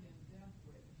Freudian death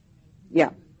wish.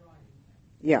 Yeah. He was right in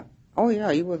that. Yeah. Oh,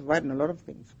 yeah, he was right in a lot of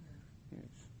things. Yes.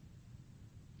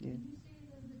 Yeah. Can you say a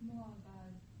little bit more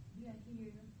about we are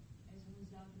here as a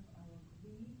result of our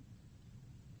greed?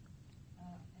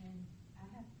 And I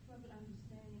have trouble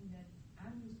understanding that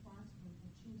I'm responsible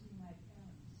for choosing my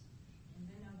parents. And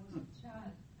when I was a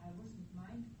child, I wasn't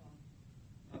mindful.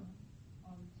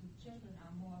 The children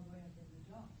are more aware than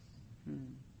adults.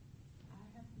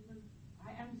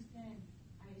 I understand,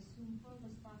 I assume full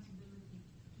responsibility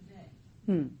today.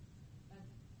 But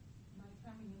my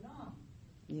coming along.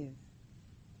 Yes.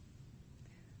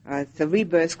 It's the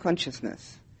rebirth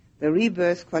consciousness. The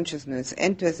rebirth consciousness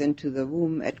enters into the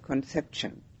womb at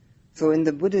conception. So in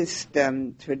the Buddhist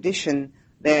tradition,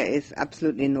 there is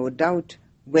absolutely no doubt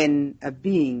when a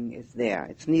being is there.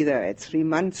 It's neither at 3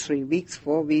 months, 3 weeks,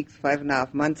 4 weeks,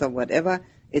 5.5 months, or whatever.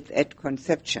 It's at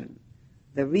conception.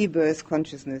 The rebirth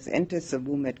consciousness enters the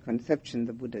womb at conception,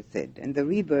 the Buddha said. And the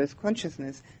rebirth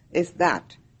consciousness is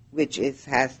that which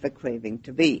has the craving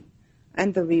to be.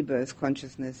 And the rebirth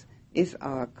consciousness is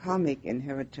our karmic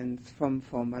inheritance from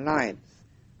former lives.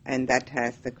 And that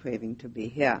has the craving to be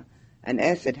here. And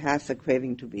as it has the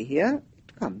craving to be here,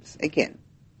 it comes again.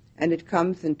 And it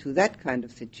comes into that kind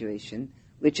of situation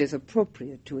which is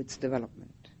appropriate to its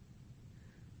development.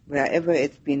 Wherever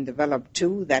it's been developed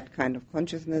to, that kind of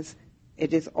consciousness,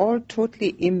 it is all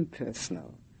totally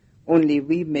impersonal. Only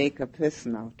we make a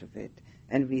person out of it.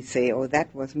 And we say, oh,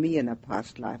 that was me in a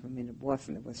past life. I mean, it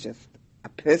wasn't. It was just a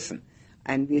person.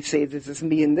 And we say, this is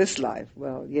me in this life.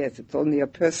 Well, yes, it's only a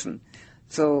person.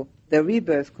 So the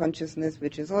rebirth consciousness,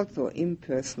 which is also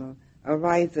impersonal,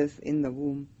 arises in the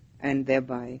womb and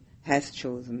thereby has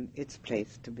chosen its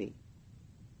place to be.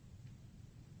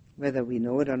 Whether we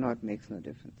know it or not makes no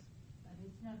difference. But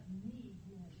it's not me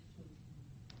who has chosen.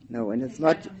 No, and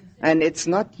it's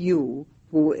not you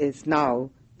who is now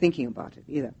thinking about it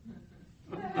either.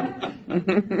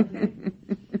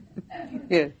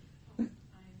 Yes. My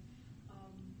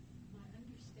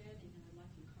understanding, and I'd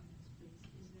like your comments, please,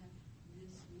 is that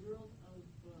this world of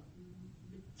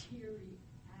materiality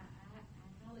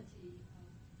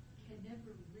can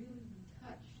never really be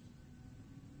touched,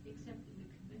 except in the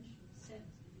conventional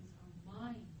sense. It is our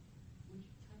mind which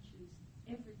touches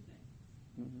everything.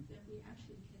 Mm-hmm. That we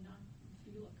actually cannot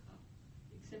feel a cup,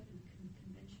 except in the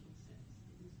conventional sense.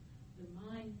 It is the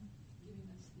mind giving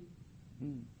us the...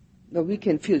 No, we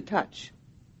can feel touch.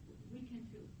 We can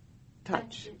feel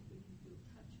touch. We can feel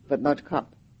touch, but not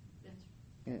cup. That's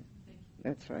right. Yeah. Thank you.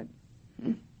 That's right.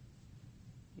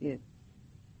 Yes.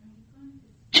 Are you going to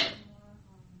speak more on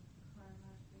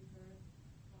karma, rebirth,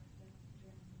 process,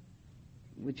 journey?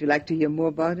 Would you like to hear more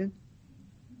about it?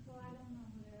 Well, I don't know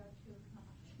whether I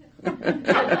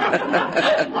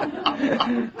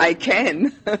should. I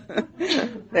can.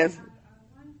 There's, I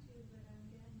want to, but I'm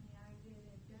getting the idea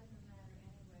that it doesn't matter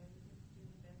anyway. We just do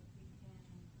the best we can.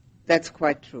 that's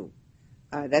quite true.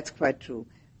 That's quite true.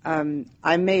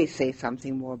 I may say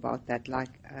something more about that, like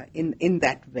in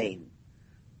that vein,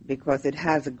 because it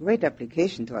has a great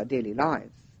application to our daily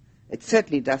lives. It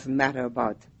certainly doesn't matter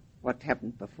about what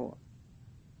happened before.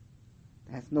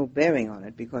 It has no bearing on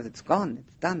it because it's gone,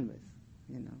 it's done with,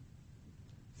 you know.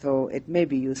 So it may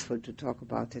be useful to talk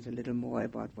about it a little more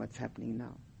about what's happening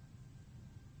now.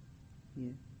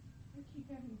 Yeah. I keep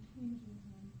having twinges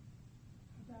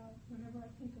about whenever I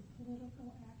think of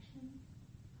political action,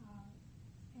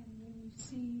 and when you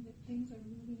see that things are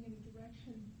moving in a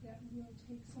direction that will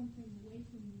take something away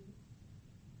from you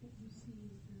that you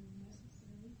see as very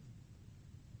necessary,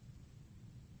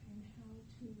 and how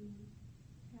to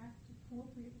act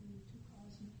appropriately to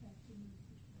cause an effect in those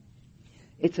situations.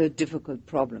 It's a difficult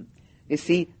problem. You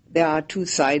see, there are two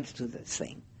sides to this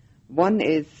thing. One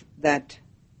is that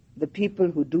the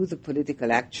people who do the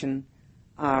political action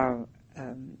are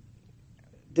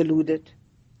deluded,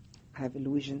 have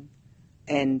illusion,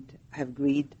 and have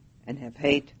greed, and have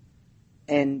hate,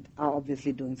 and are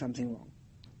obviously doing something wrong.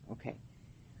 Okay.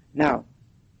 Now,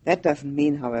 that doesn't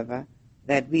mean, however,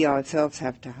 that we ourselves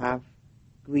have to have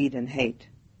greed and hate.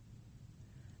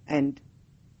 And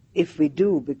if we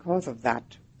do, because of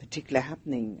that particular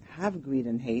happening, have greed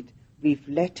and hate, we've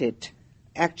let it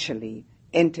actually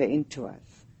enter into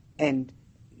us and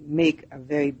make a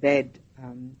very bad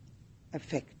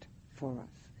effect for us.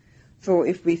 So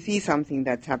if we see something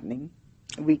that's happening,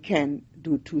 we can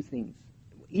do two things.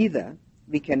 Either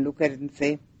we can look at it and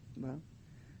say, well,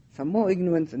 some more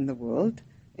ignorance in the world,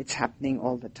 it's happening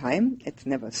all the time, it's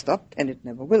never stopped, and it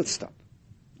never will stop.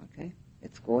 Okay?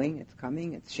 It's going, it's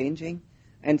coming, it's changing,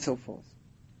 and so forth.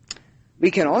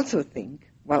 We can also think,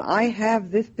 well, I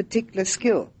have this particular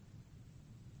skill.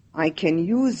 I can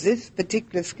use this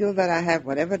particular skill that I have,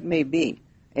 whatever it may be,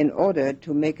 in order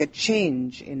to make a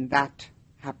change in that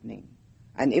happening.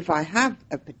 And if I have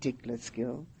a particular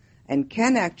skill and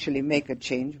can actually make a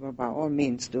change, well, by all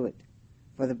means do it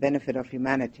for the benefit of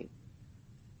humanity.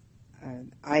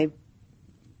 I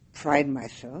pride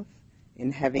myself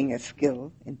in having a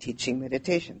skill in teaching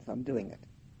meditation, so I'm doing it.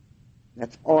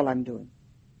 That's all I'm doing.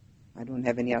 I don't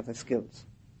have any other skills.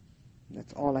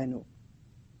 That's all I know.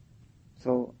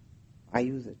 So I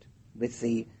use it with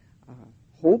the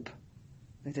hope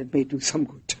that it may do some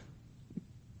good.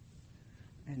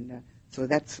 And so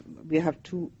we have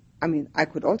two. I mean, I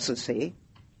could also say,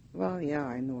 well, yeah,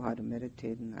 I know how to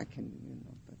meditate and I can,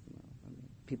 but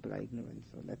people are ignorant,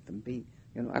 so let them be.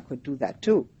 I could do that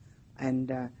too.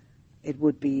 And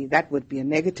that would be a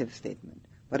negative statement.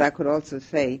 But I could also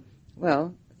say,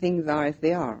 well, things are as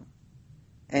they are,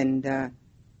 and there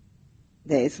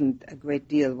isn't a great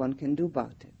deal one can do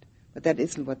about it. But that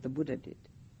isn't what the Buddha did.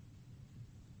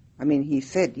 I mean, he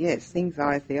said, yes, things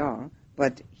are as they are,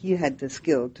 but he had the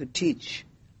skill to teach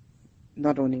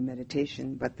not only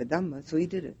meditation, but the Dhamma, so he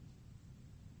did it.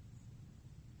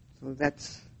 So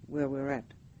that's where we're at,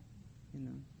 you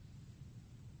know.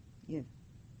 Yes.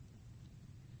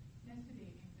 Yesterday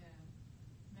in the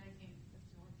meditative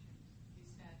absorption, you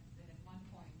said that at one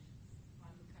point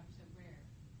one becomes aware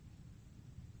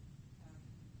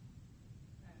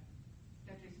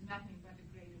that there's nothing but a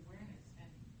great awareness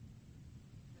and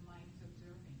the mind is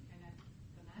observing. And at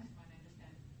the last one, I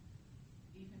understand,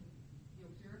 even the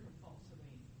observer falls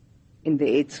away. In the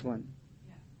eighth one.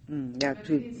 Yeah. But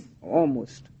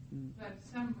almost. But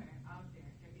somewhere out there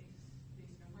is this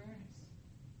awareness.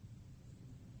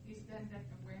 Is then that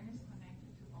awareness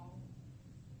connected to all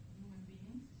human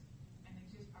beings? And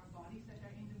it's just our bodies that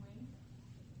are in the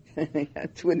way? Yeah,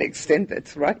 to an extent,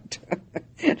 that's right.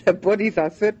 The bodies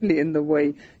are certainly in the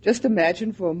way. Just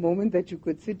imagine for a moment that you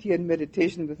could sit here in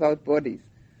meditation without bodies.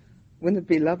 Wouldn't it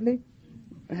be lovely?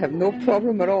 I have no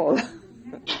problem at all.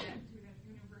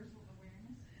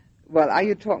 Well, are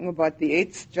you talking about the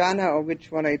eighth jhana, or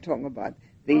which one are you talking about?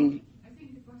 I think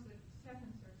it was the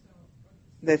seventh or so.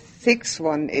 The sixth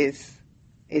one is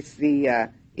the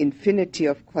infinity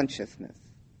of consciousness.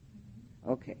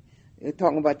 Okay. You're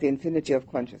talking about the infinity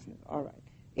of consciousness. All right.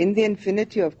 In the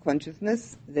infinity of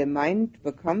consciousness, the mind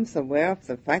becomes aware of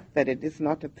the fact that it is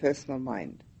not a personal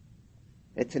mind.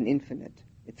 It's an infinite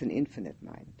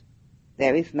mind.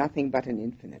 There is nothing but an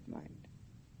infinite mind.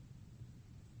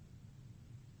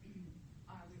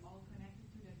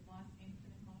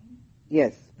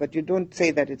 Yes, but you don't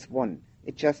say that it's one.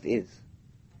 It just is.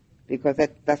 Because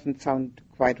that doesn't sound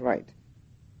quite right.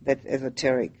 That's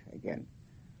esoteric again.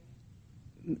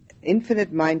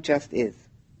 Infinite mind just is.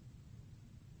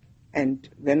 And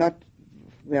we're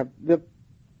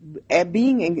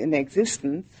being in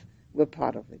existence, we're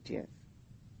part of it, yes.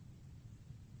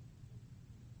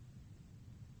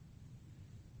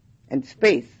 And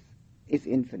space is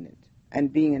infinite.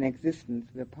 And being in existence,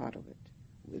 we're part of it.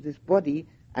 With this body,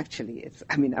 actually,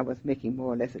 I was making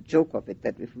more or less a joke of it,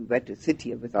 that if we were to sit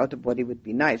here without a body would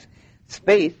be nice.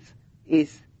 Space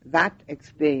is that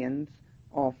experience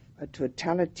of a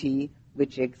totality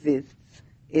which exists,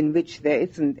 in which there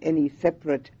isn't any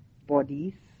separate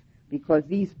bodies, because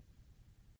these